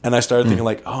 Really? And I started thinking,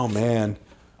 like, oh man,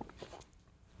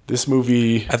 this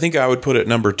movie. I think I would put it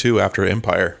number 2 after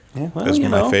Empire as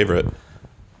my favorite.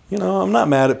 You know, I'm not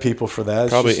mad at people for that.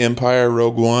 It's probably Empire,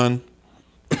 Rogue One,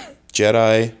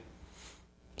 Jedi,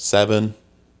 7,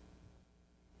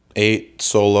 8,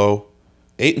 Solo.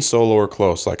 8 and Solo are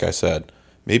close, like I said.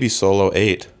 Maybe Solo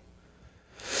 8.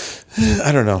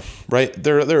 I don't know. Right?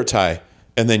 They're a tie.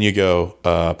 And then you go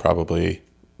probably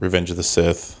Revenge of the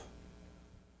Sith.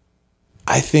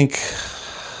 I think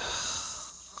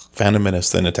Phantom Menace,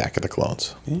 then Attack of the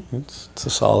Clones. Yeah, it's a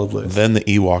solid list. Then the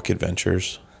Ewok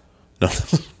Adventures. No.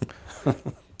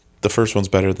 The first one's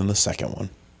better than the second one.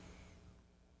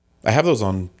 I have those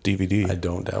on DVD. I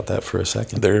don't doubt that for a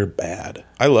second. They're bad.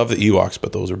 I love the Ewoks,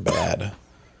 but those are bad.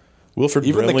 Wilford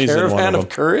Even Brimley's the in one Caravan of of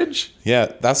Courage?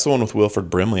 Yeah, that's the one with Wilford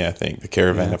Brimley, I think. The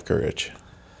Caravan of Courage.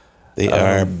 They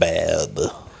are bad.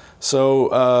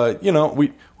 So,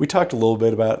 we talked a little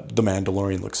bit about The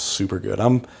Mandalorian. Looks super good.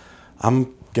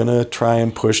 I'm gonna try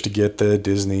and push to get the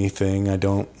Disney thing.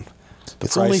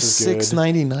 It's only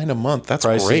 $6.99 a month. That's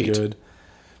price great. Is good.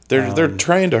 They're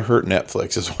trying to hurt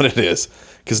Netflix, is what it is.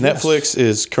 Because Netflix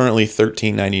is currently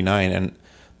 $13.99, and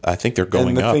I think they're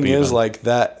going up. And the thing even. is, like,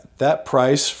 that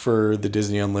price for the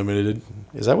Disney Unlimited,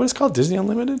 is that what it's called? Disney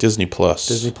Unlimited? Disney Plus.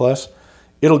 Disney Plus?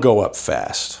 It'll go up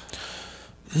fast.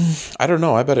 I don't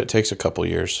know. I bet it takes a couple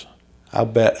years. I'll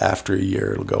bet after a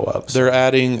year it'll go up. They're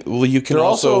adding. Well, you can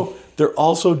they're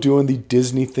also doing the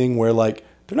Disney thing where, like,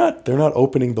 they're not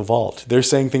opening the vault. They're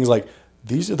saying things like,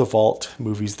 these are the vault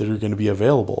movies that are going to be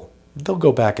available. They'll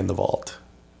go back in the vault.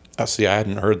 See, I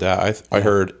hadn't heard that. I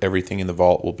heard everything in the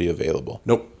vault will be available.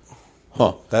 Nope.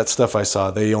 Huh. That stuff I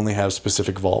saw, they only have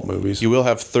specific vault movies. You will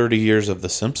have 30 years of The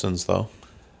Simpsons, though.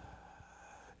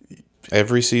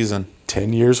 Every season.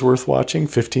 10 years worth watching?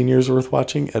 15 years worth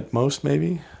watching at most,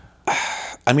 maybe?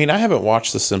 I mean, I haven't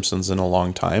watched The Simpsons in a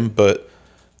long time, but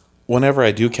whenever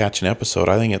I do catch an episode,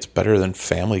 I think it's better than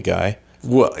Family Guy.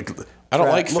 Well, I don't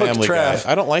like Family Guy. Trav.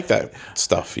 I don't like that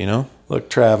stuff, you know? Look,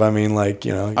 Trav, I mean, like,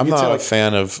 you know. I'm not a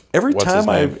fan of every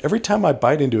time I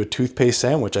bite into a toothpaste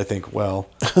sandwich, I think, well,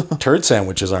 turd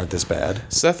sandwiches aren't this bad.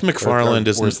 Seth MacFarlane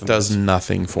does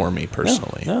nothing for me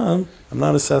personally. No, I'm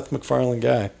not a Seth MacFarlane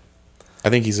guy. I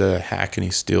think he's a hack and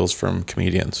he steals from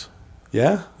comedians.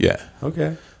 Yeah? Yeah.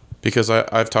 Okay. Because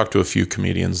I've talked to a few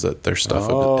comedians that their stuff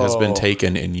has been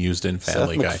taken and used in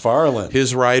Family Guy. Seth MacFarlane.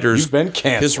 His writers, you've been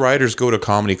canceled. His writers go to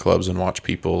comedy clubs and watch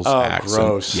people's acts.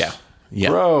 Gross. Yeah.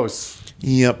 Gross.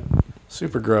 Yep.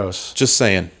 Super gross. Just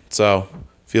saying. So,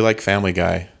 if you like Family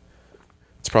Guy,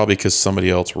 it's probably because somebody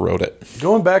else wrote it.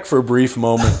 Going back for a brief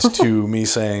moment to me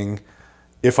saying,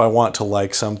 if I want to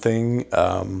like something,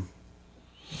 I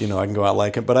can go out and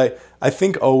like it. But I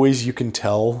think always you can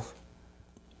tell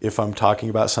if I'm talking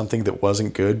about something that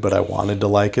wasn't good, but I wanted to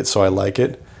like it, so I like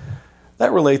it.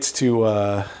 That relates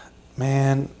to,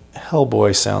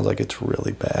 Hellboy sounds like it's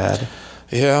really bad.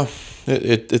 Yeah.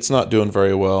 It's not doing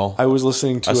very well. I was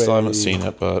listening to I still haven't seen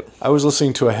it, but I was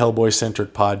listening to a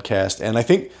Hellboy-centric podcast, and I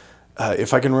think,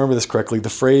 if I can remember this correctly, the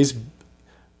phrase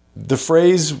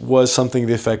was something to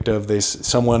the effect of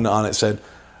someone on it said,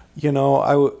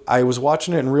 I was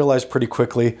watching it and realized pretty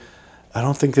quickly, I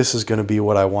don't think this is going to be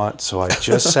what I want, so I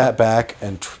just sat back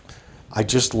and I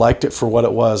just liked it for what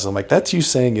it was. I'm like, that's you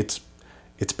saying it's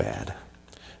bad.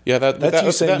 Yeah,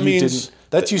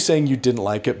 that's you saying you didn't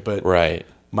like it, but right.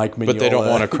 Mike Mignola, but they don't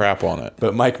want to crap on it.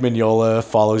 But Mike Mignola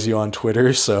follows you on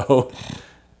Twitter, so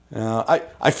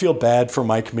I feel bad for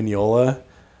Mike Mignola.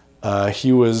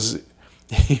 He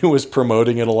was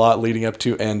promoting it a lot leading up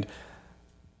to, and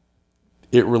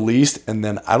it released, and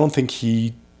then I don't think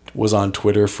he was on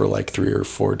Twitter for like 3 or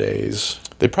 4 days.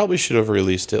 They probably should have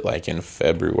released it like in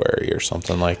February or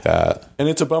something like that. And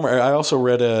it's a bummer. I also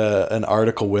read an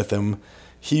article with him.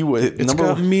 It's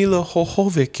got Mila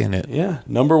Jovovich in it. Yeah.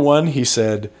 Number one, he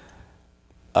said,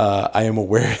 I am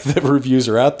aware that reviews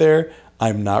are out there.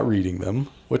 I'm not reading them,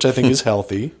 which I think is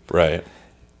healthy. Right.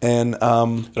 And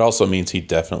it also means he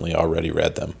definitely already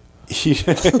read them. He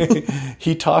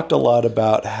talked a lot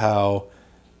about how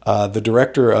the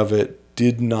director of it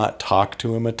did not talk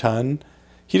to him a ton.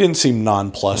 He didn't seem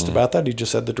nonplussed about that. He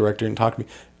just said the director didn't talk to me.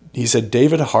 He said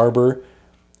David Harbour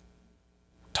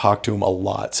talked to him a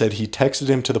lot. Said he texted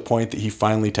him to the point that he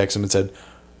finally texted him and said,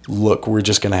 look, we're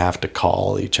just going to have to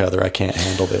call each other. I can't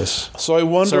handle this. So I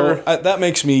wonder... that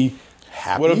makes me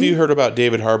happy. What have you heard about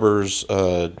David Harbour's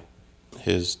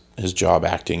his job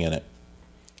acting in it?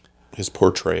 His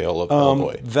portrayal of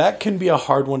Hellboy. That can be a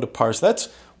hard one to parse.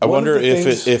 I wonder if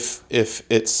it's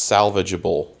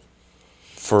salvageable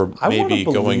for maybe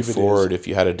going forward if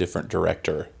you had a different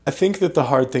director. I think that the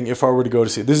hard thing, if I were to go to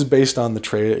see it, this is based on the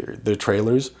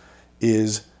trailers,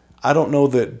 is I don't know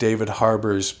that David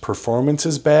Harbour's performance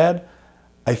is bad.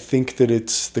 I think that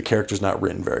the character's not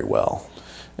written very well.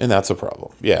 And that's a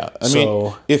problem. Yeah. I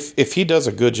mean, if he does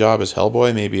a good job as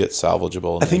Hellboy, maybe it's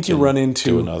salvageable. And I think you run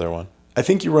into... do another one. I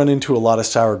think you run into a lot of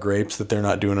sour grapes that they're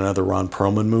not doing another Ron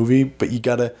Perlman movie, but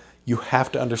you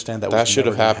have to understand that should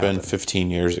have happened 15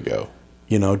 years ago.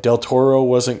 Del Toro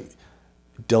wasn't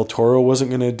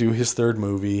going to do his third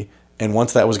movie, and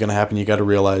once that was going to happen, you got to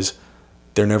realize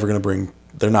they're not going to bring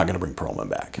Perlman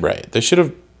back. Right. They should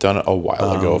have done it a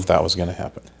while ago if that was going to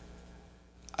happen.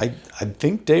 I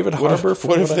think David Harbour.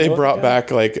 What if they brought back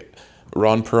like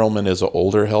Ron Perlman as an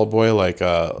older Hellboy,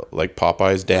 like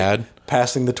Popeye's dad?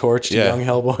 Passing the torch to young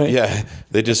Hellboy. Yeah,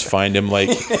 they just find him like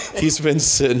he's been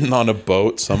sitting on a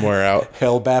boat somewhere out.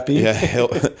 Hellbappy. Yeah,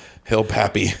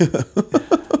 Hellbappy.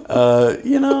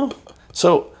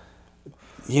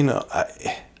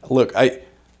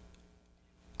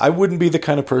 I wouldn't be the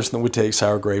kind of person that would take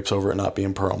sour grapes over it not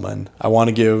being Perlman. I want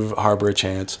to give Harbour a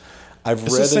chance. It's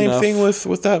the same thing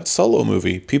with that Solo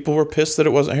movie. People were pissed that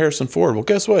it wasn't Harrison Ford. Well,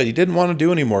 guess what? He didn't want to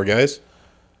do anymore, guys.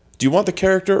 Do you want the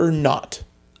character or not?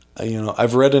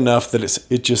 I've read enough that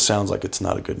it just sounds like it's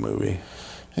not a good movie.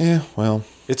 Yeah, well,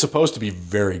 it's supposed to be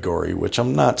very gory, which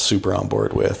I'm not super on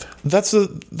board with. That's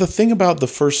the thing about the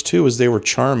first two is they were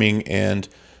charming, and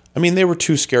I mean they were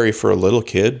too scary for a little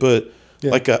kid, but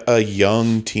like a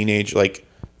young teenage, like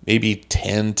maybe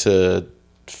 10 to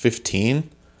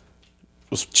 15,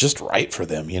 was just right for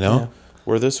them, Yeah.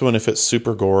 Where this one, if it's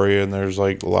super gory and there's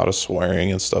like a lot of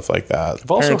swearing and stuff like that,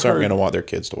 parents aren't going to want their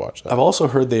kids to watch that. I've also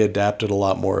heard they adapted a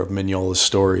lot more of Mignola's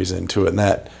stories into it, and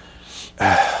that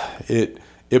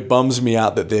it bums me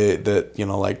out that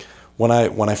like when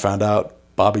I found out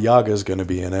Baba Yaga is going to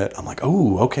be in it, I'm like,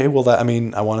 oh, okay, well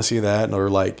I want to see that.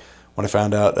 Or like when I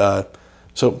found out,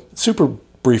 so super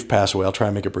brief pass away. I'll try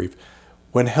and make it brief.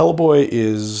 When Hellboy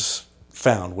is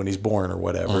found, when he's born or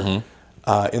whatever,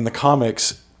 in the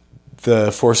comics,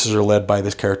 the forces are led by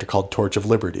this character called Torch of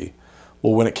Liberty.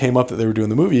 Well, when it came up that they were doing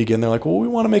the movie again, they're like, well, we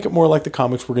want to make it more like the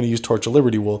comics. We're going to use Torch of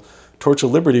Liberty. Well, Torch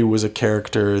of Liberty was a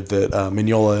character that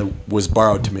Mignola was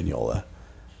borrowed to Mignola.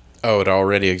 Oh, it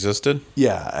already existed?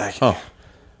 Yeah.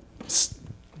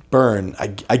 Byrne.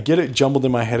 I get it jumbled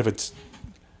in my head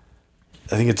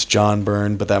I think it's John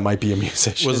Byrne, but that might be a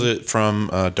musician. Was it from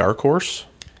Dark Horse?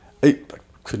 I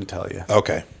couldn't tell you.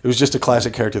 Okay. It was just a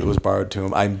classic character that was borrowed to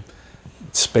him. I'm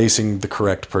spacing the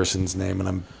correct person's name, and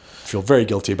I feel very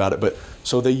guilty about it. But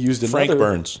so they used another... Frank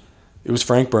Burns. It was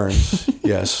Frank Burns,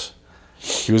 yes.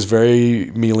 He was very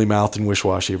mealy-mouthed and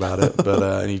wish-washy about it,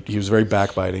 but he was very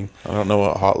backbiting. I don't know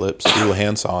what Hot Lips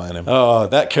Houlihan saw in him. Oh,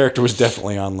 that character was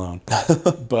definitely on loan.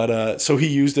 But so he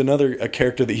used a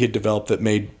character that he had developed that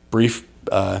made brief...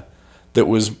 that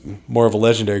was more of a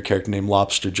legendary character named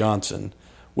Lobster Johnson,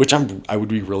 which I would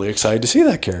be really excited to see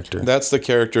that character. That's the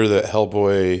character that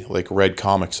Hellboy like read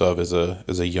comics of as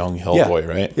a young Hellboy,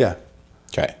 right? Yeah.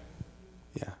 Okay.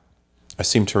 Yeah. I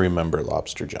seem to remember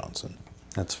Lobster Johnson.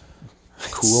 That's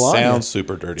cool. Sounds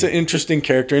super dirty. It's an interesting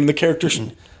character, and the characters,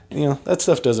 that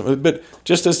stuff doesn't. But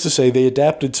just as to say, they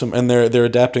adapted some, and they're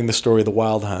adapting the story of the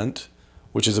Wild Hunt,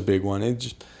 which is a big one.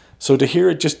 So to hear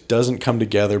it just doesn't come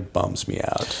together bums me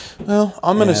out. Well,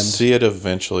 I'm going to see it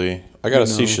eventually. I got to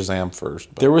see Shazam first.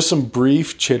 But. There was some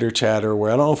brief chitter chatter where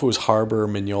I don't know if it was Harbour or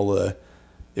Mignola.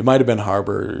 It might have been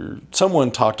Harbour. Someone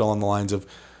talked along the lines of,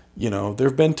 there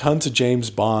have been tons of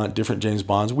different James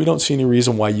Bonds. We don't see any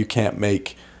reason why you can't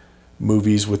make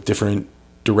movies with different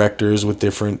directors, with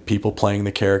different people playing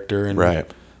the character. And, right.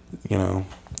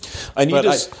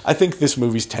 I think this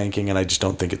movie's tanking, and I just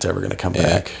don't think it's ever going to come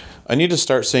back. I need to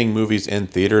start seeing movies in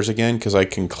theaters again because I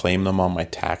can claim them on my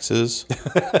taxes.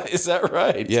 Is that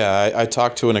right? Yeah, I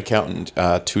talked to an accountant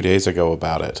 2 days ago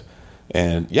about it.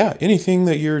 And yeah, anything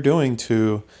that you're doing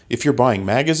if you're buying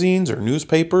magazines or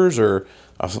newspapers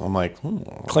I'm like,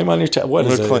 claim on your tax. What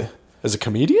is it? As a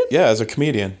comedian? Yeah, as a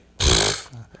comedian.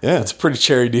 Yeah. That's a pretty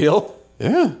cherry deal.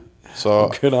 Yeah.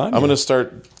 So good on you. I'm going to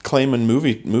start claiming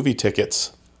movie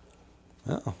tickets.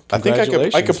 Oh, I think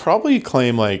I could probably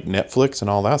claim like Netflix and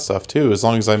all that stuff too, as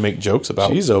long as I make jokes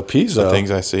about the things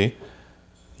I see.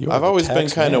 I've always been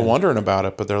kind of wondering about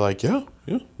it, but they're like, yeah,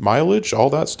 mileage,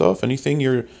 all that stuff, anything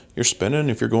you're spending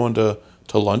if you're going to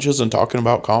lunches and talking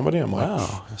about comedy. I'm like,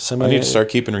 wow, I need to start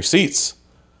keeping receipts.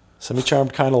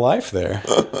 Semi-charmed kind of life there.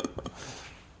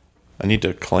 I need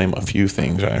to claim a few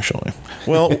things actually.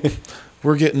 Well,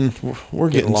 we're getting to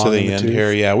the end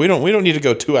here. Yeah, we don't need to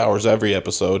go 2 hours every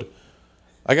episode.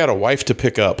 I got a wife to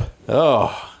pick up.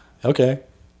 Oh, okay.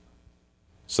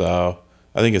 So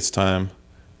I think it's time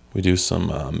we do some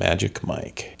Magic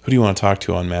Mike. Who do you want to talk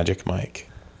to on Magic Mike?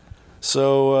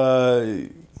 So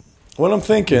what I'm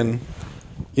thinking,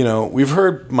 we've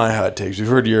heard my hot takes. We've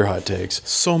heard your hot takes.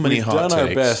 So many hot takes. We've done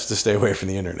our best to stay away from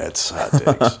the internet's hot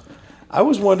takes. I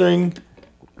was wondering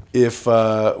if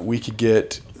we could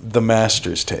get the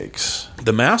Master's takes.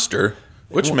 The Master?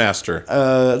 Which Master?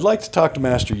 I'd like to talk to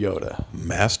Master Yoda.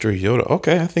 Master Yoda.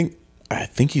 Okay, I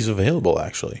think he's available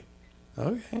actually.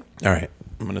 Okay. All right.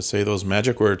 I'm going to say those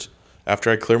magic words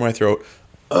after I clear my throat.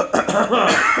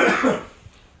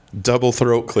 Double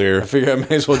throat clear. I figure I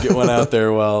may as well get one out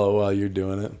there while you're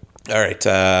doing it. All right.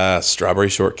 Strawberry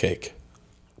shortcake.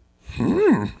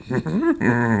 Hello.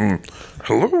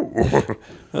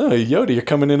 Oh, Yoda, you're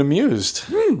coming in amused.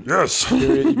 Yes.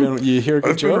 You hear a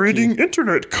good joke? I've been reading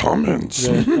internet comments.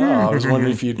 Yeah. Oh, I was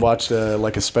wondering if you'd watched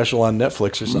like a special on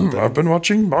Netflix or something. I've been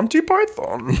watching Monty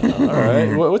Python. All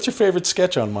right. What's your favorite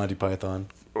sketch on Monty Python?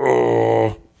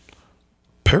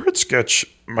 Parrot sketch,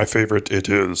 my favorite it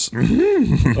is.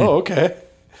 Oh, okay.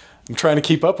 I'm trying to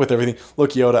keep up with everything.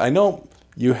 Look, Yoda, I know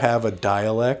you have a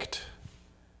dialect.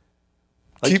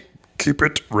 Keep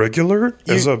it regular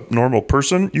as a normal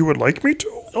person you would like me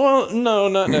to? Well, no,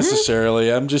 not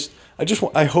necessarily. I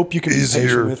hope you can be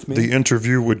patient with me. The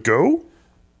interview would go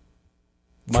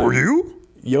for you?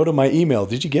 Yoda, my email.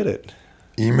 Did you get it?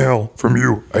 Email from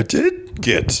you. I did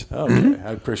get. Okay,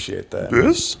 I appreciate that.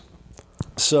 Yes.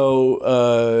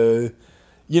 So,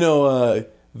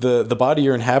 the body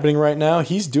you're inhabiting right now,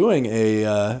 he's doing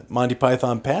a Monty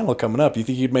Python panel coming up. You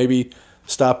think you'd maybe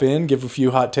stop in, give a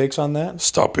few hot takes on that?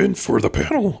 Stop in for the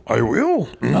panel. I will.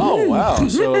 Oh, wow.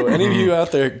 So any of you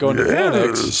out there going to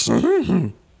Phoenix,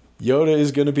 Yoda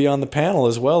is going to be on the panel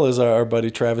as well as our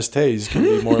buddy Travis Tay. He's going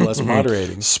to be more or less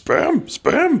moderating.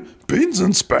 Spam, beans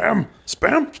and spam.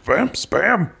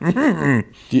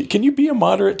 Can you be a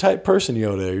moderate type person,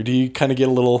 Yoda? Or do you kind of get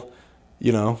a little,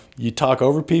 you talk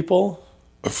over people?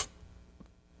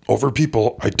 Over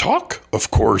people, I talk, of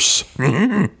course.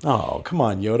 Oh, come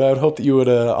on, Yoda. I would hope that you would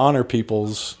honor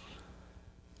people's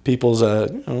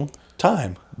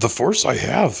time. The Force I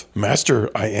have. Master,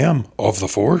 I am of the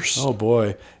Force. Oh,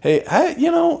 boy. Hey, how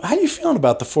you feeling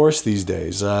about the Force these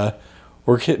days?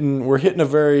 We're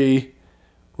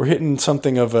hitting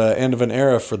something of an end of an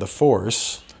era for the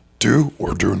Force. Do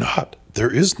or do not.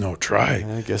 There is no try.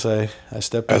 I guess I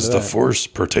stepped into as the Force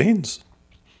pertains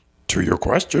to your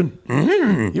question.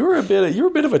 You were a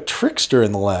bit of a trickster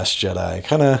in The Last Jedi.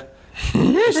 Kind of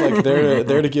just like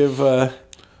there to give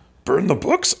burn the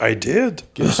books. I did.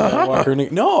 Give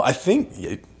Skywalker no, I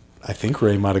think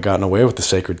Rey might have gotten away with the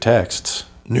sacred texts.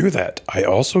 Knew that. I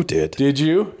also did. Did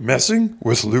you? Messing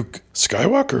with Luke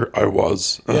Skywalker, I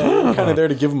was. Yeah, you were kind of there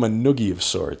to give him a noogie of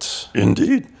sorts.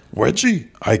 Indeed. Wedgie,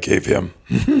 I gave him.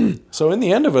 So in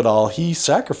the end of it all, he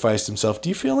sacrificed himself. Do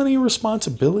you feel any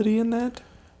responsibility in that?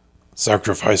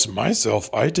 Sacrifice myself,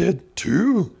 I did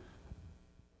too.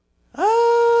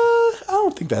 I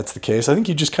don't think that's the case. I think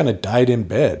you just kind of died in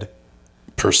bed.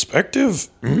 Perspective?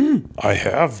 I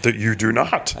have that you do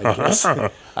not.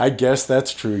 I guess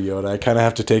that's true, Yoda. I kind of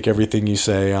have to take everything you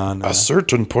say on... A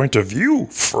certain point of view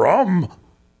from...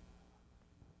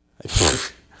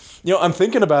 I'm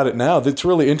thinking about it now. It's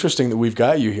really interesting that we've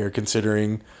got you here,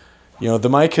 considering, the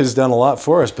mic has done a lot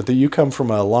for us, but that you come from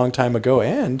a long time ago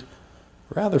and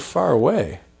rather far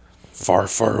away. Far,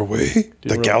 far away?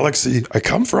 The galaxy I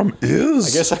come from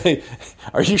is...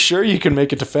 Are you sure you can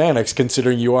make it to Phanex,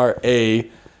 considering you are A,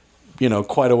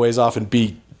 quite a ways off, and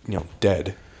B,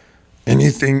 dead?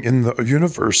 Anything in the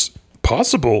universe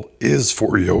possible is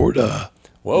for Yoda.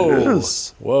 Whoa.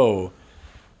 Yes. Whoa.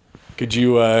 Could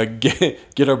you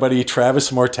get our buddy Travis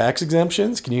some more tax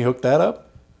exemptions? Can you hook that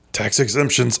up? Tax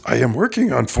exemptions I am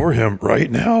working on for him right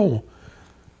now.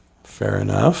 Fair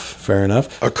enough.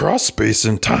 Across space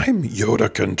and time,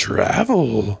 Yoda can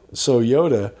travel. So,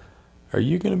 Yoda, are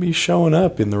you going to be showing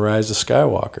up in The Rise of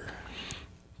Skywalker?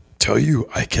 Tell you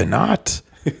I cannot.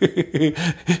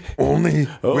 Only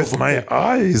with my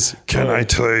eyes can I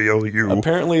tell you.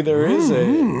 Apparently there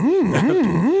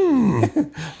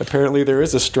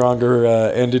is a stronger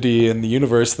entity in the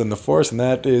universe than the Force, and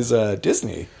that is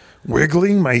Disney.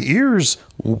 Wiggling my ears.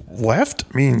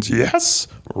 Left means yes.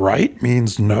 Right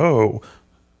means no.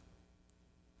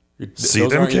 See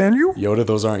them, can you? Yoda,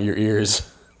 those aren't your ears.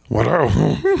 What are...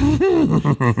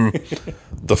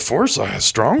 The Force is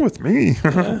strong with me.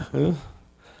 Yeah.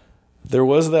 There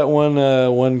was that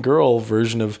one girl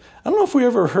version of... I don't know if we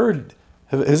ever heard...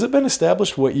 Has it been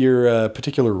established what your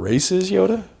particular race is,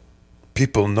 Yoda?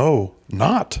 People know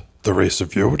not the race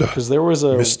of Yoda. Because there was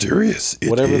a... Mysterious it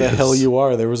whatever is. the hell you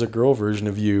are, there was a girl version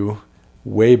of you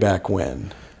way back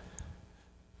when.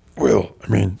 Well,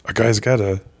 a guy's got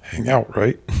to hang out,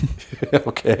 right?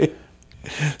 Okay.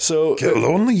 So... Get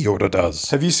lonely, Yoda does.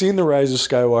 Have you seen the Rise of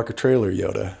Skywalker trailer,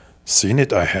 Yoda? Seen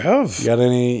it, I have.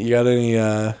 You got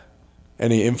any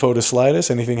info to slide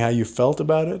us? Anything how you felt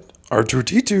about it?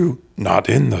 R2-D2, not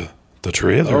in the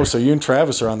trailer. Oh, so you and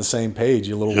Travis are on the same page.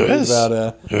 You a little worried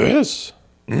about Yes.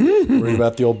 Worried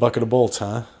about the old bucket of bolts,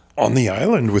 huh? On the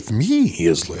island with me, he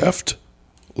is left.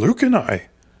 Luke and I,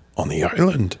 on the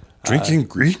island, drinking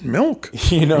green milk.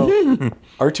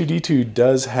 R2-D2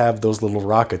 does have those little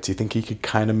rockets. You think he could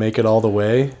kind of make it all the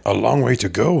way? A long way to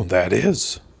go, that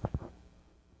is.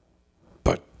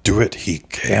 But do it he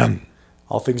can.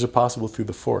 All things are possible through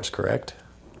the Force, correct?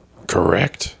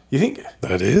 Correct. You think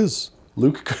that is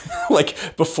Luke,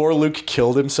 before Luke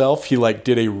killed himself, he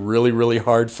did a really, really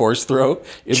hard Force throw?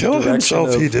 Kill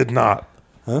himself, he did not.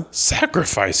 Huh?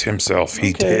 Sacrifice himself,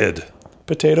 he did.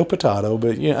 Potato, but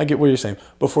I get what you're saying.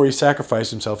 Before he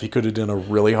sacrificed himself, he could have done a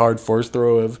really hard Force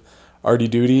throw of Artie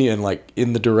Duty and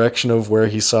in the direction of where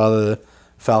he saw the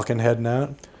Falcon heading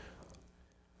out.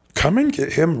 Come and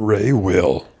get him, Rey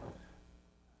will.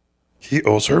 He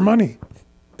owes her money.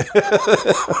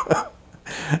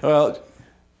 Well,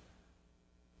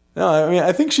 no,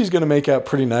 I think she's going to make out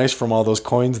pretty nice from all those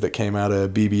coins that came out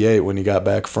of BB-8 when he got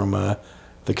back from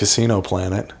the casino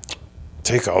planet.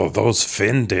 Take all of those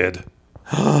Finn did.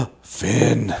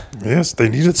 Finn. Yes, they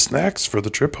needed snacks for the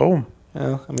trip home.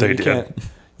 Well, they did.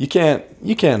 You can't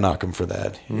knock him for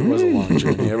that. It was a long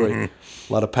journey.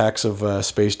 A lot of packs of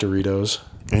space Doritos.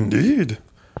 Indeed.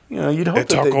 You'd hope at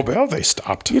Taco Bell they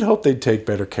stopped. You'd hope they'd take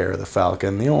better care of the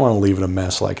Falcon. You don't want to leave it a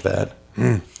mess like that.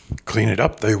 Clean it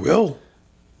up, they will.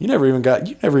 You never even got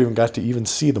to even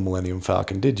see the Millennium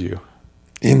Falcon, did you?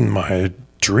 In my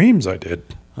dreams, I did.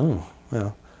 Oh,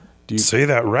 well. Do you say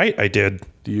that right? I did.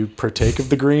 Do you partake of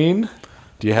the green?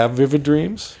 Do you have vivid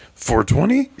dreams?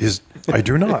 420 is. I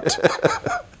do not.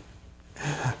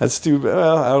 That's too bad.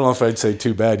 Well, I don't know if I'd say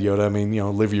too bad,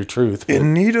 Yoda. Live your truth.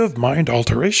 In need of mind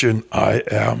alteration, I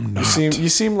am not. You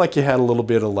seem like you had a little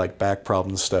bit of back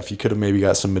problems stuff. You could have maybe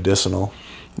got some medicinal.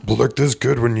 Look this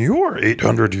good when you are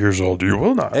 800 years old. You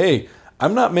will not. Hey,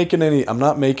 I'm not making any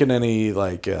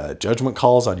judgment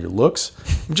calls on your looks.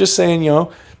 I'm just saying, you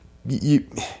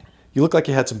look like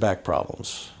you had some back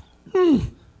problems.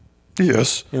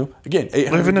 Yes. Again,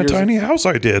 live in a tiny house.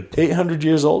 I did. 800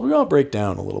 years old. We all break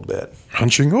down a little bit.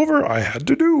 Hunching over, I had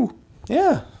to do.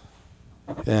 Yeah.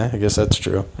 Yeah, I guess that's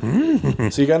true.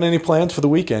 So you got any plans for the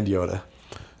weekend, Yoda?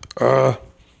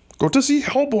 Go to see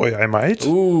Hellboy, I might.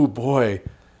 Ooh, boy.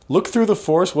 Look through the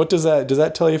Force. What does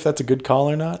that tell you if that's a good call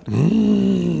or not?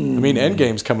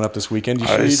 Endgame's coming up this weekend. You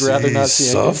sure you'd rather not see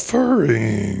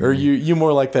suffering? Or you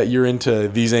more like that you're into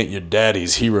these ain't your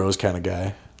daddy's heroes kind of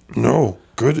guy? No.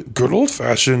 Good old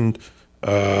fashioned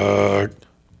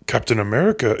Captain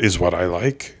America is what I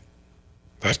like.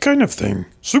 that kind of thing.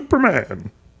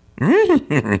 Superman.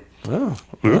 Luke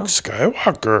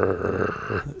Skywalker.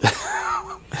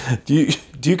 Do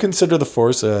you consider the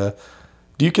Force do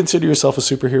you consider yourself a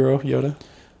superhero, Yoda?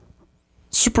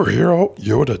 Superhero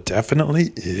Yoda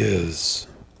definitely is.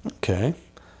 Okay.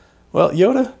 Well,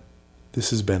 Yoda, this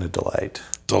has been a delight.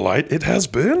 Delight it has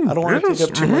been. I don't want to take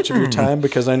up too much of your time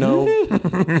because I know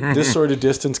this sort of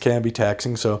distance can be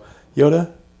taxing. So,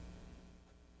 Yoda,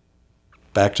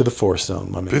 back to the Force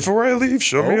Zone, my man. Before I leave,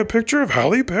 show me a picture of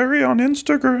Halle Berry on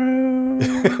Instagram.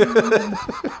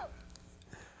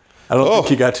 I don't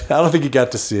think you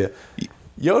got to see it.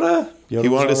 Yoda He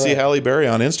wanted to see Halle Berry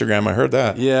on Instagram. I heard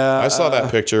that. Yeah, I saw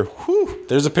that picture. Whew.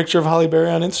 There's a picture of Halle Berry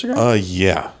on Instagram?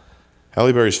 Yeah.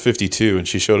 Halle Berry's 52, and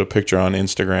she showed a picture on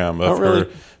Instagram of her.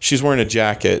 She's wearing a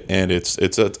jacket, and it's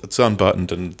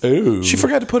unbuttoned, and Ooh. she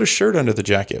forgot to put a shirt under the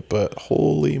jacket. But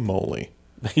holy moly!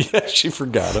 Yeah, she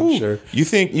forgot. I'm sure. You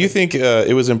think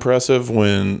it was impressive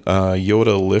when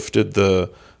Yoda lifted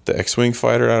the X-wing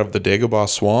fighter out of the Dagobah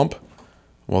swamp?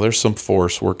 Well, there's some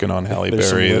force working on Halle There's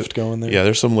some Berry. lift going there? Yeah,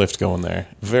 there's some lift going there.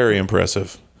 Very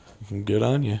impressive. Good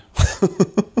on you.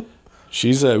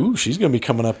 She's going to be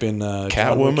coming up in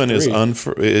Catwoman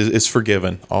is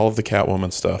forgiven. All of the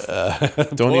Catwoman stuff.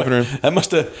 Don't even.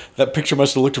 That picture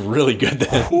must have looked really good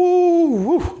then.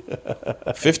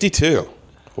 52.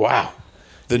 Wow.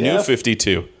 The new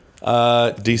 52.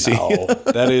 DC. No,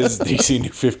 that is DC New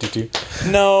 52.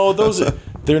 No,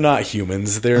 they're not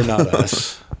humans. They're not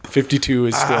us. 52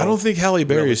 is still. I don't think Halle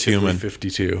Berry is human.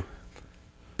 52.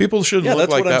 People should look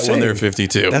like that when they're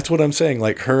 52. That's what I'm saying.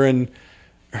 Like her and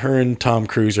Tom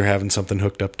Cruise are having something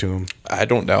hooked up to him. I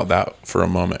don't doubt that for a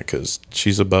moment because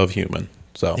she's above human.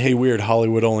 So hey, weird.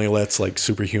 Hollywood only lets like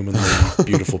superhumanly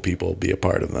beautiful people be a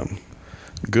part of them.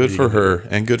 Good for her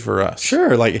and good for us.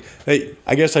 Sure. Like, hey,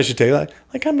 I guess I should tell you that.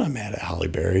 Like, I'm not mad at Halle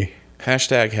Berry.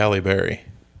 Hashtag Halle Berry.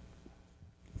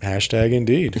 Hashtag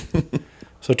indeed.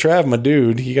 So, Trav, my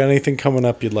dude, you got anything coming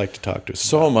up you'd like to talk to us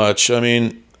So about? much. I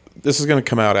mean, this is going to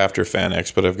come out after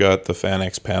FanX, but I've got the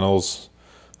FanX panels.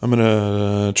 I'm going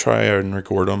to try and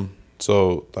record them.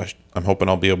 So I'm hoping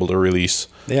I'll be able to release.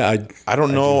 Yeah, I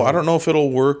don't know. I don't know if it'll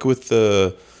work with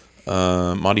the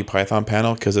Monty Python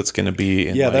panel because it's going to be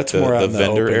in that's more out the in the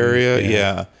vendor open, area. yeah.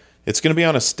 Yeah. It's going to be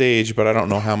on a stage, but I don't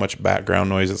know how much background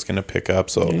noise it's going to pick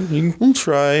up. So we'll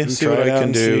try, see what I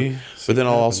can do. But then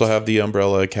I'll also have the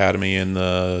Umbrella Academy and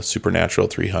the Supernatural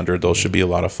 300. Those should be a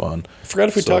lot of fun. I forgot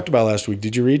if we talked about last week.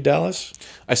 Did you read Dallas?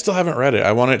 I still haven't read it.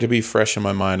 I want it to be fresh in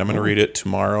my mind. I'm going to read it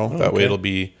tomorrow. That way it'll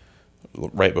be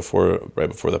right before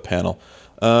the panel.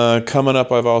 Coming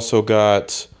up, I've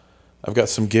got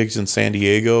some gigs in San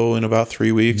Diego in about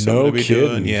 3 weeks. No I'm going to be kidding.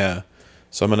 doing. Yeah.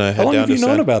 So I'm going to head How long down have you to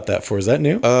known about that for? Is that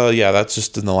new? Yeah, that's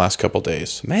just in the last couple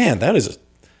days. Man, that is...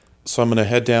 So I'm going to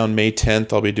head down May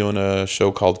 10th. I'll be doing a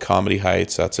show called Comedy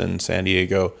Heights. That's in San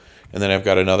Diego. And then I've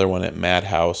got another one at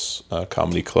Madhouse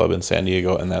Comedy Club in San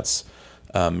Diego, and that's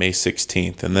May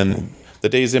 16th. And then the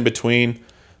days in between,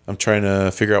 I'm trying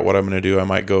to figure out what I'm going to do. I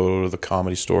might go to the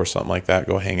Comedy Store or something like that,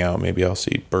 go hang out. Maybe I'll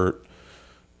see Bert,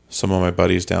 some of my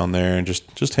buddies down there, and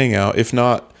just hang out. If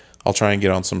not, I'll try and get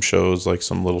on some shows, like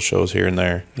some little shows here and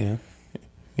there. Yeah.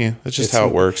 Yeah, that's just how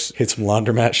it works. Hit some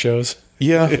laundromat shows.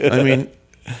 Yeah, I mean...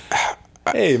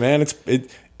 Hey man,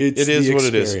 it is what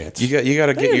it is. You got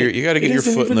to get your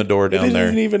foot in the door down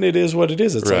there. It is what it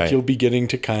is. It's right. like you'll be getting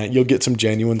to you'll get some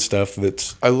genuine stuff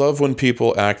that's. I love when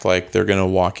people act like they're going to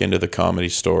walk into the Comedy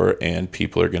Store and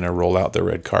people are going to roll out the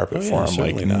red carpet for them.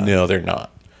 Like, no, they're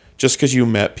not. Just because you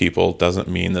met people doesn't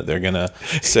mean that they're going to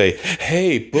say,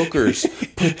 hey, bookers,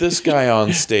 put this guy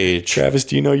on stage. Travis,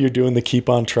 do you know you're doing the keep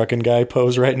on trucking guy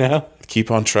pose right now?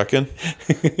 Keep on trucking?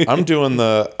 I'm doing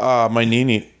the, my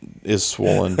knee is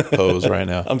swollen pose right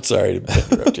now. I'm sorry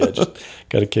to interrupt you. I just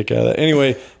got a kick out of that.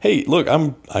 Anyway, hey, look,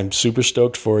 I'm super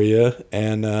stoked for you.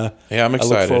 And yeah, I'm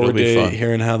excited. I look forward It'll be to fun.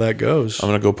 Hearing how that goes. I'm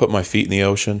going to go put my feet in the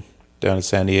ocean down in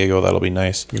San Diego. That'll be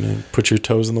nice. You're going to put your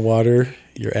toes in the water,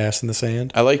 your ass in the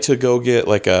sand. I like to go get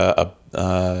like a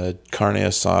carne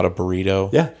asada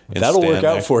burrito. Yeah, that'll work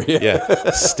out for you.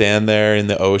 Yeah, stand there in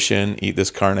the ocean, eat this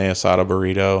carne asada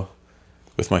burrito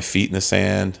with my feet in the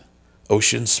sand.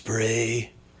 Ocean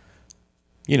spray.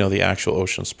 You know, the actual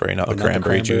ocean spray, not the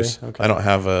cranberry juice. Okay. I don't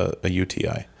have a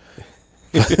UTI.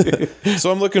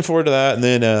 So I'm looking forward to that. And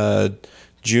then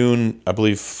June, I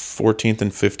believe 14th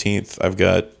and 15th, I've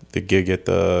got the gig at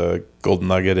the Golden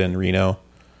Nugget in Reno.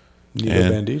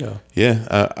 Bandito.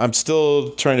 Yeah, I'm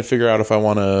still trying to figure out if I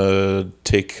want to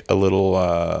take a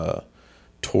little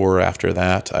tour after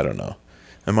that. I don't know.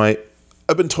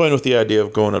 I've been toying with the idea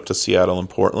of going up to Seattle and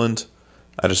Portland.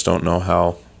 I just don't know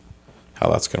how how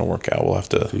that's going to work out. We'll have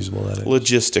to Feasible that is.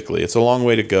 logistically. It's a long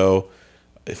way to go.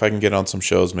 If I can get on some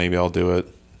shows, maybe I'll do it.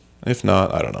 If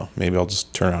not, I don't know. Maybe I'll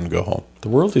just turn around and go home. The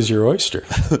world is your oyster.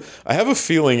 I have a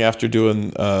feeling after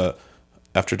doing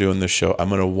this show, I'm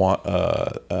going to want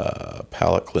a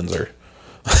palate cleanser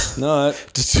No,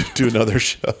 to do another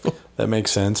show. that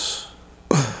makes sense.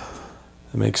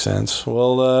 That makes sense.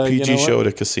 Well, PG you know show what?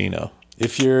 at a casino.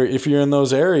 If you're in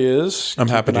those areas, I'm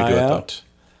keep happy an to do eye it, though. out.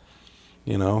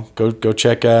 You know, go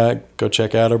check out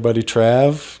our buddy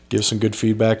Trav. Give some good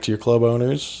feedback to your club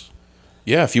owners.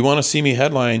 Yeah, if you want to see me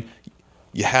headline,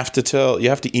 you have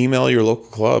to email your local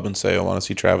club and say, I want to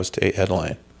see Travis Tate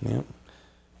headline. Yeah.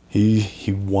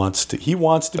 He wants to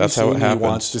That's be how seen. it He happens.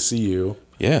 wants to see you.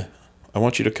 Yeah. I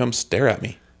want you to come stare at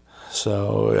me.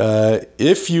 So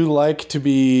if you like to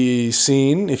be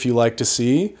seen, if you like to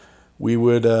see, we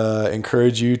would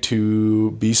encourage you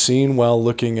to be seen while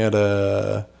looking at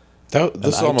a.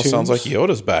 This almost sounds like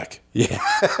Yoda's back. Yeah,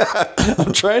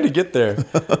 I'm trying to get there.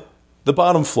 The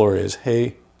bottom floor is,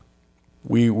 hey,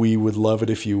 we would love it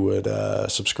if you would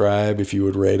subscribe, if you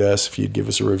would rate us, if you'd give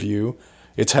us a review.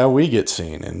 It's how we get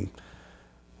seen, and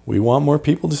we want more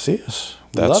people to see us.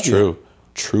 We That's love you. true.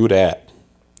 True dat.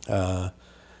 I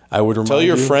would remind Tell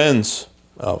your you, friends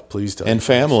Oh, please tell and your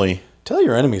friends. family. Tell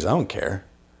your enemies. I don't care.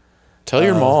 Tell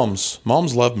your moms.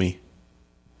 Moms love me.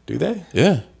 Do they?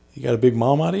 Yeah. You got a big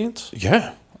mom audience?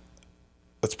 Yeah.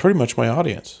 That's pretty much my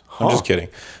audience. I'm Huh. just kidding.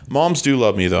 Moms do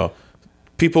love me, though.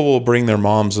 People will bring their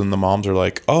moms, and the moms are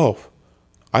like, oh,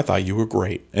 I thought you were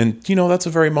great. And, that's a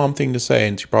very mom thing to say,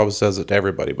 and she probably says it to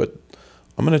everybody, but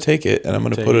I'm going to take it, and I'm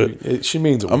going to put it, She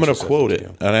means it. I'm when going she to says quote to it.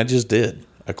 you. And I just did.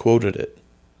 I quoted it.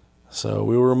 So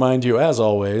we will remind you, as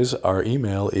always, our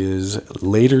email is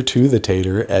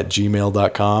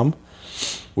latertothetater@gmail.com.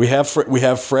 We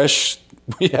have fresh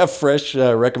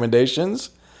recommendations.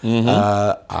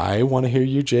 I want to hear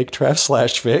you, Jake,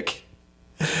 Trav / Vic.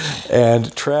 And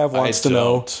Trav wants to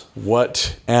know don't.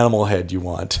 what animal head you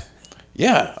want.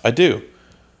 Yeah, I do.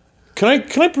 Can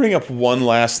I bring up one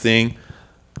last thing?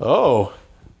 Oh,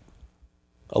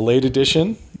 a late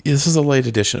edition? Yeah, this is a late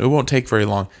edition. It won't take very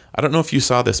long. I don't know if you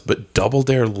saw this, but Double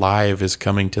Dare Live is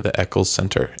coming to the Eccles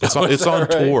Center. It's on, is it's that on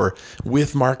right? tour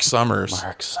with Mark Summers.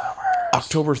 Mark Summers.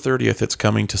 October 30th, it's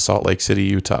coming to Salt Lake City,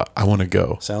 Utah. I want to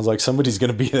go. Sounds like somebody's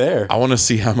going to be there. I want to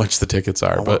see how much the tickets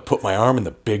are, I want but to put my arm in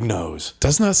the big nose.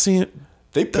 doesn't that seem...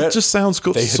 That just sounds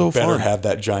cool. They so had better fun. have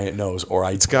that giant nose, or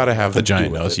It's got to have the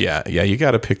giant nose. Yeah, you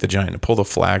got to pick the giant and pull the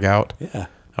flag out. Yeah. I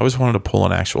always wanted to pull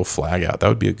an actual flag out. That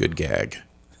would be a good gag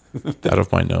out of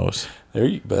my nose. There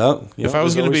you. Well, If I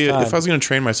was going to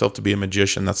train myself to be a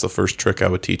magician, that's the first trick I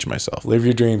would teach myself. live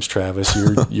your dreams, Travis.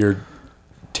 You're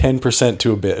 10%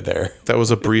 to a bit there. That was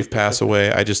a brief pass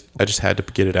away. I just had to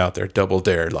get it out there. Double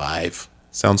Dare Live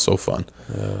sounds so fun.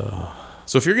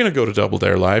 So if you're going to go to Double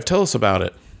Dare Live, tell us about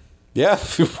it. Yeah,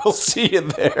 we'll see you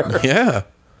there. Yeah.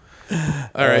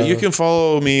 All right. You can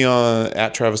follow me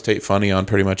at Travis Tate Funny on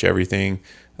pretty much everything.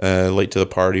 Late to the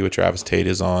Party with Travis Tate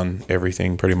is on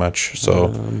everything pretty much.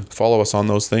 So follow us on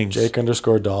those things.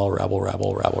 Jake_Doll,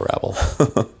 rabble.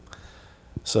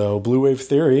 So Blue Wave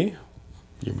Theory,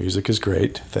 your music is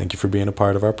great. Thank you for being a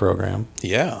part of our program.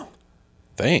 Yeah.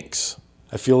 Thanks.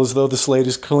 I feel as though the slate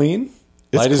is clean.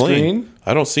 It's Light is green.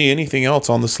 I don't see anything else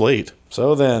on the slate.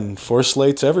 So then, 4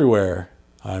 slates everywhere.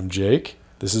 I'm Jake.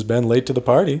 This has been Late to the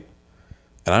Party.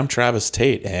 And I'm Travis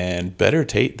Tate, and better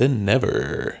Tate than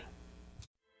never.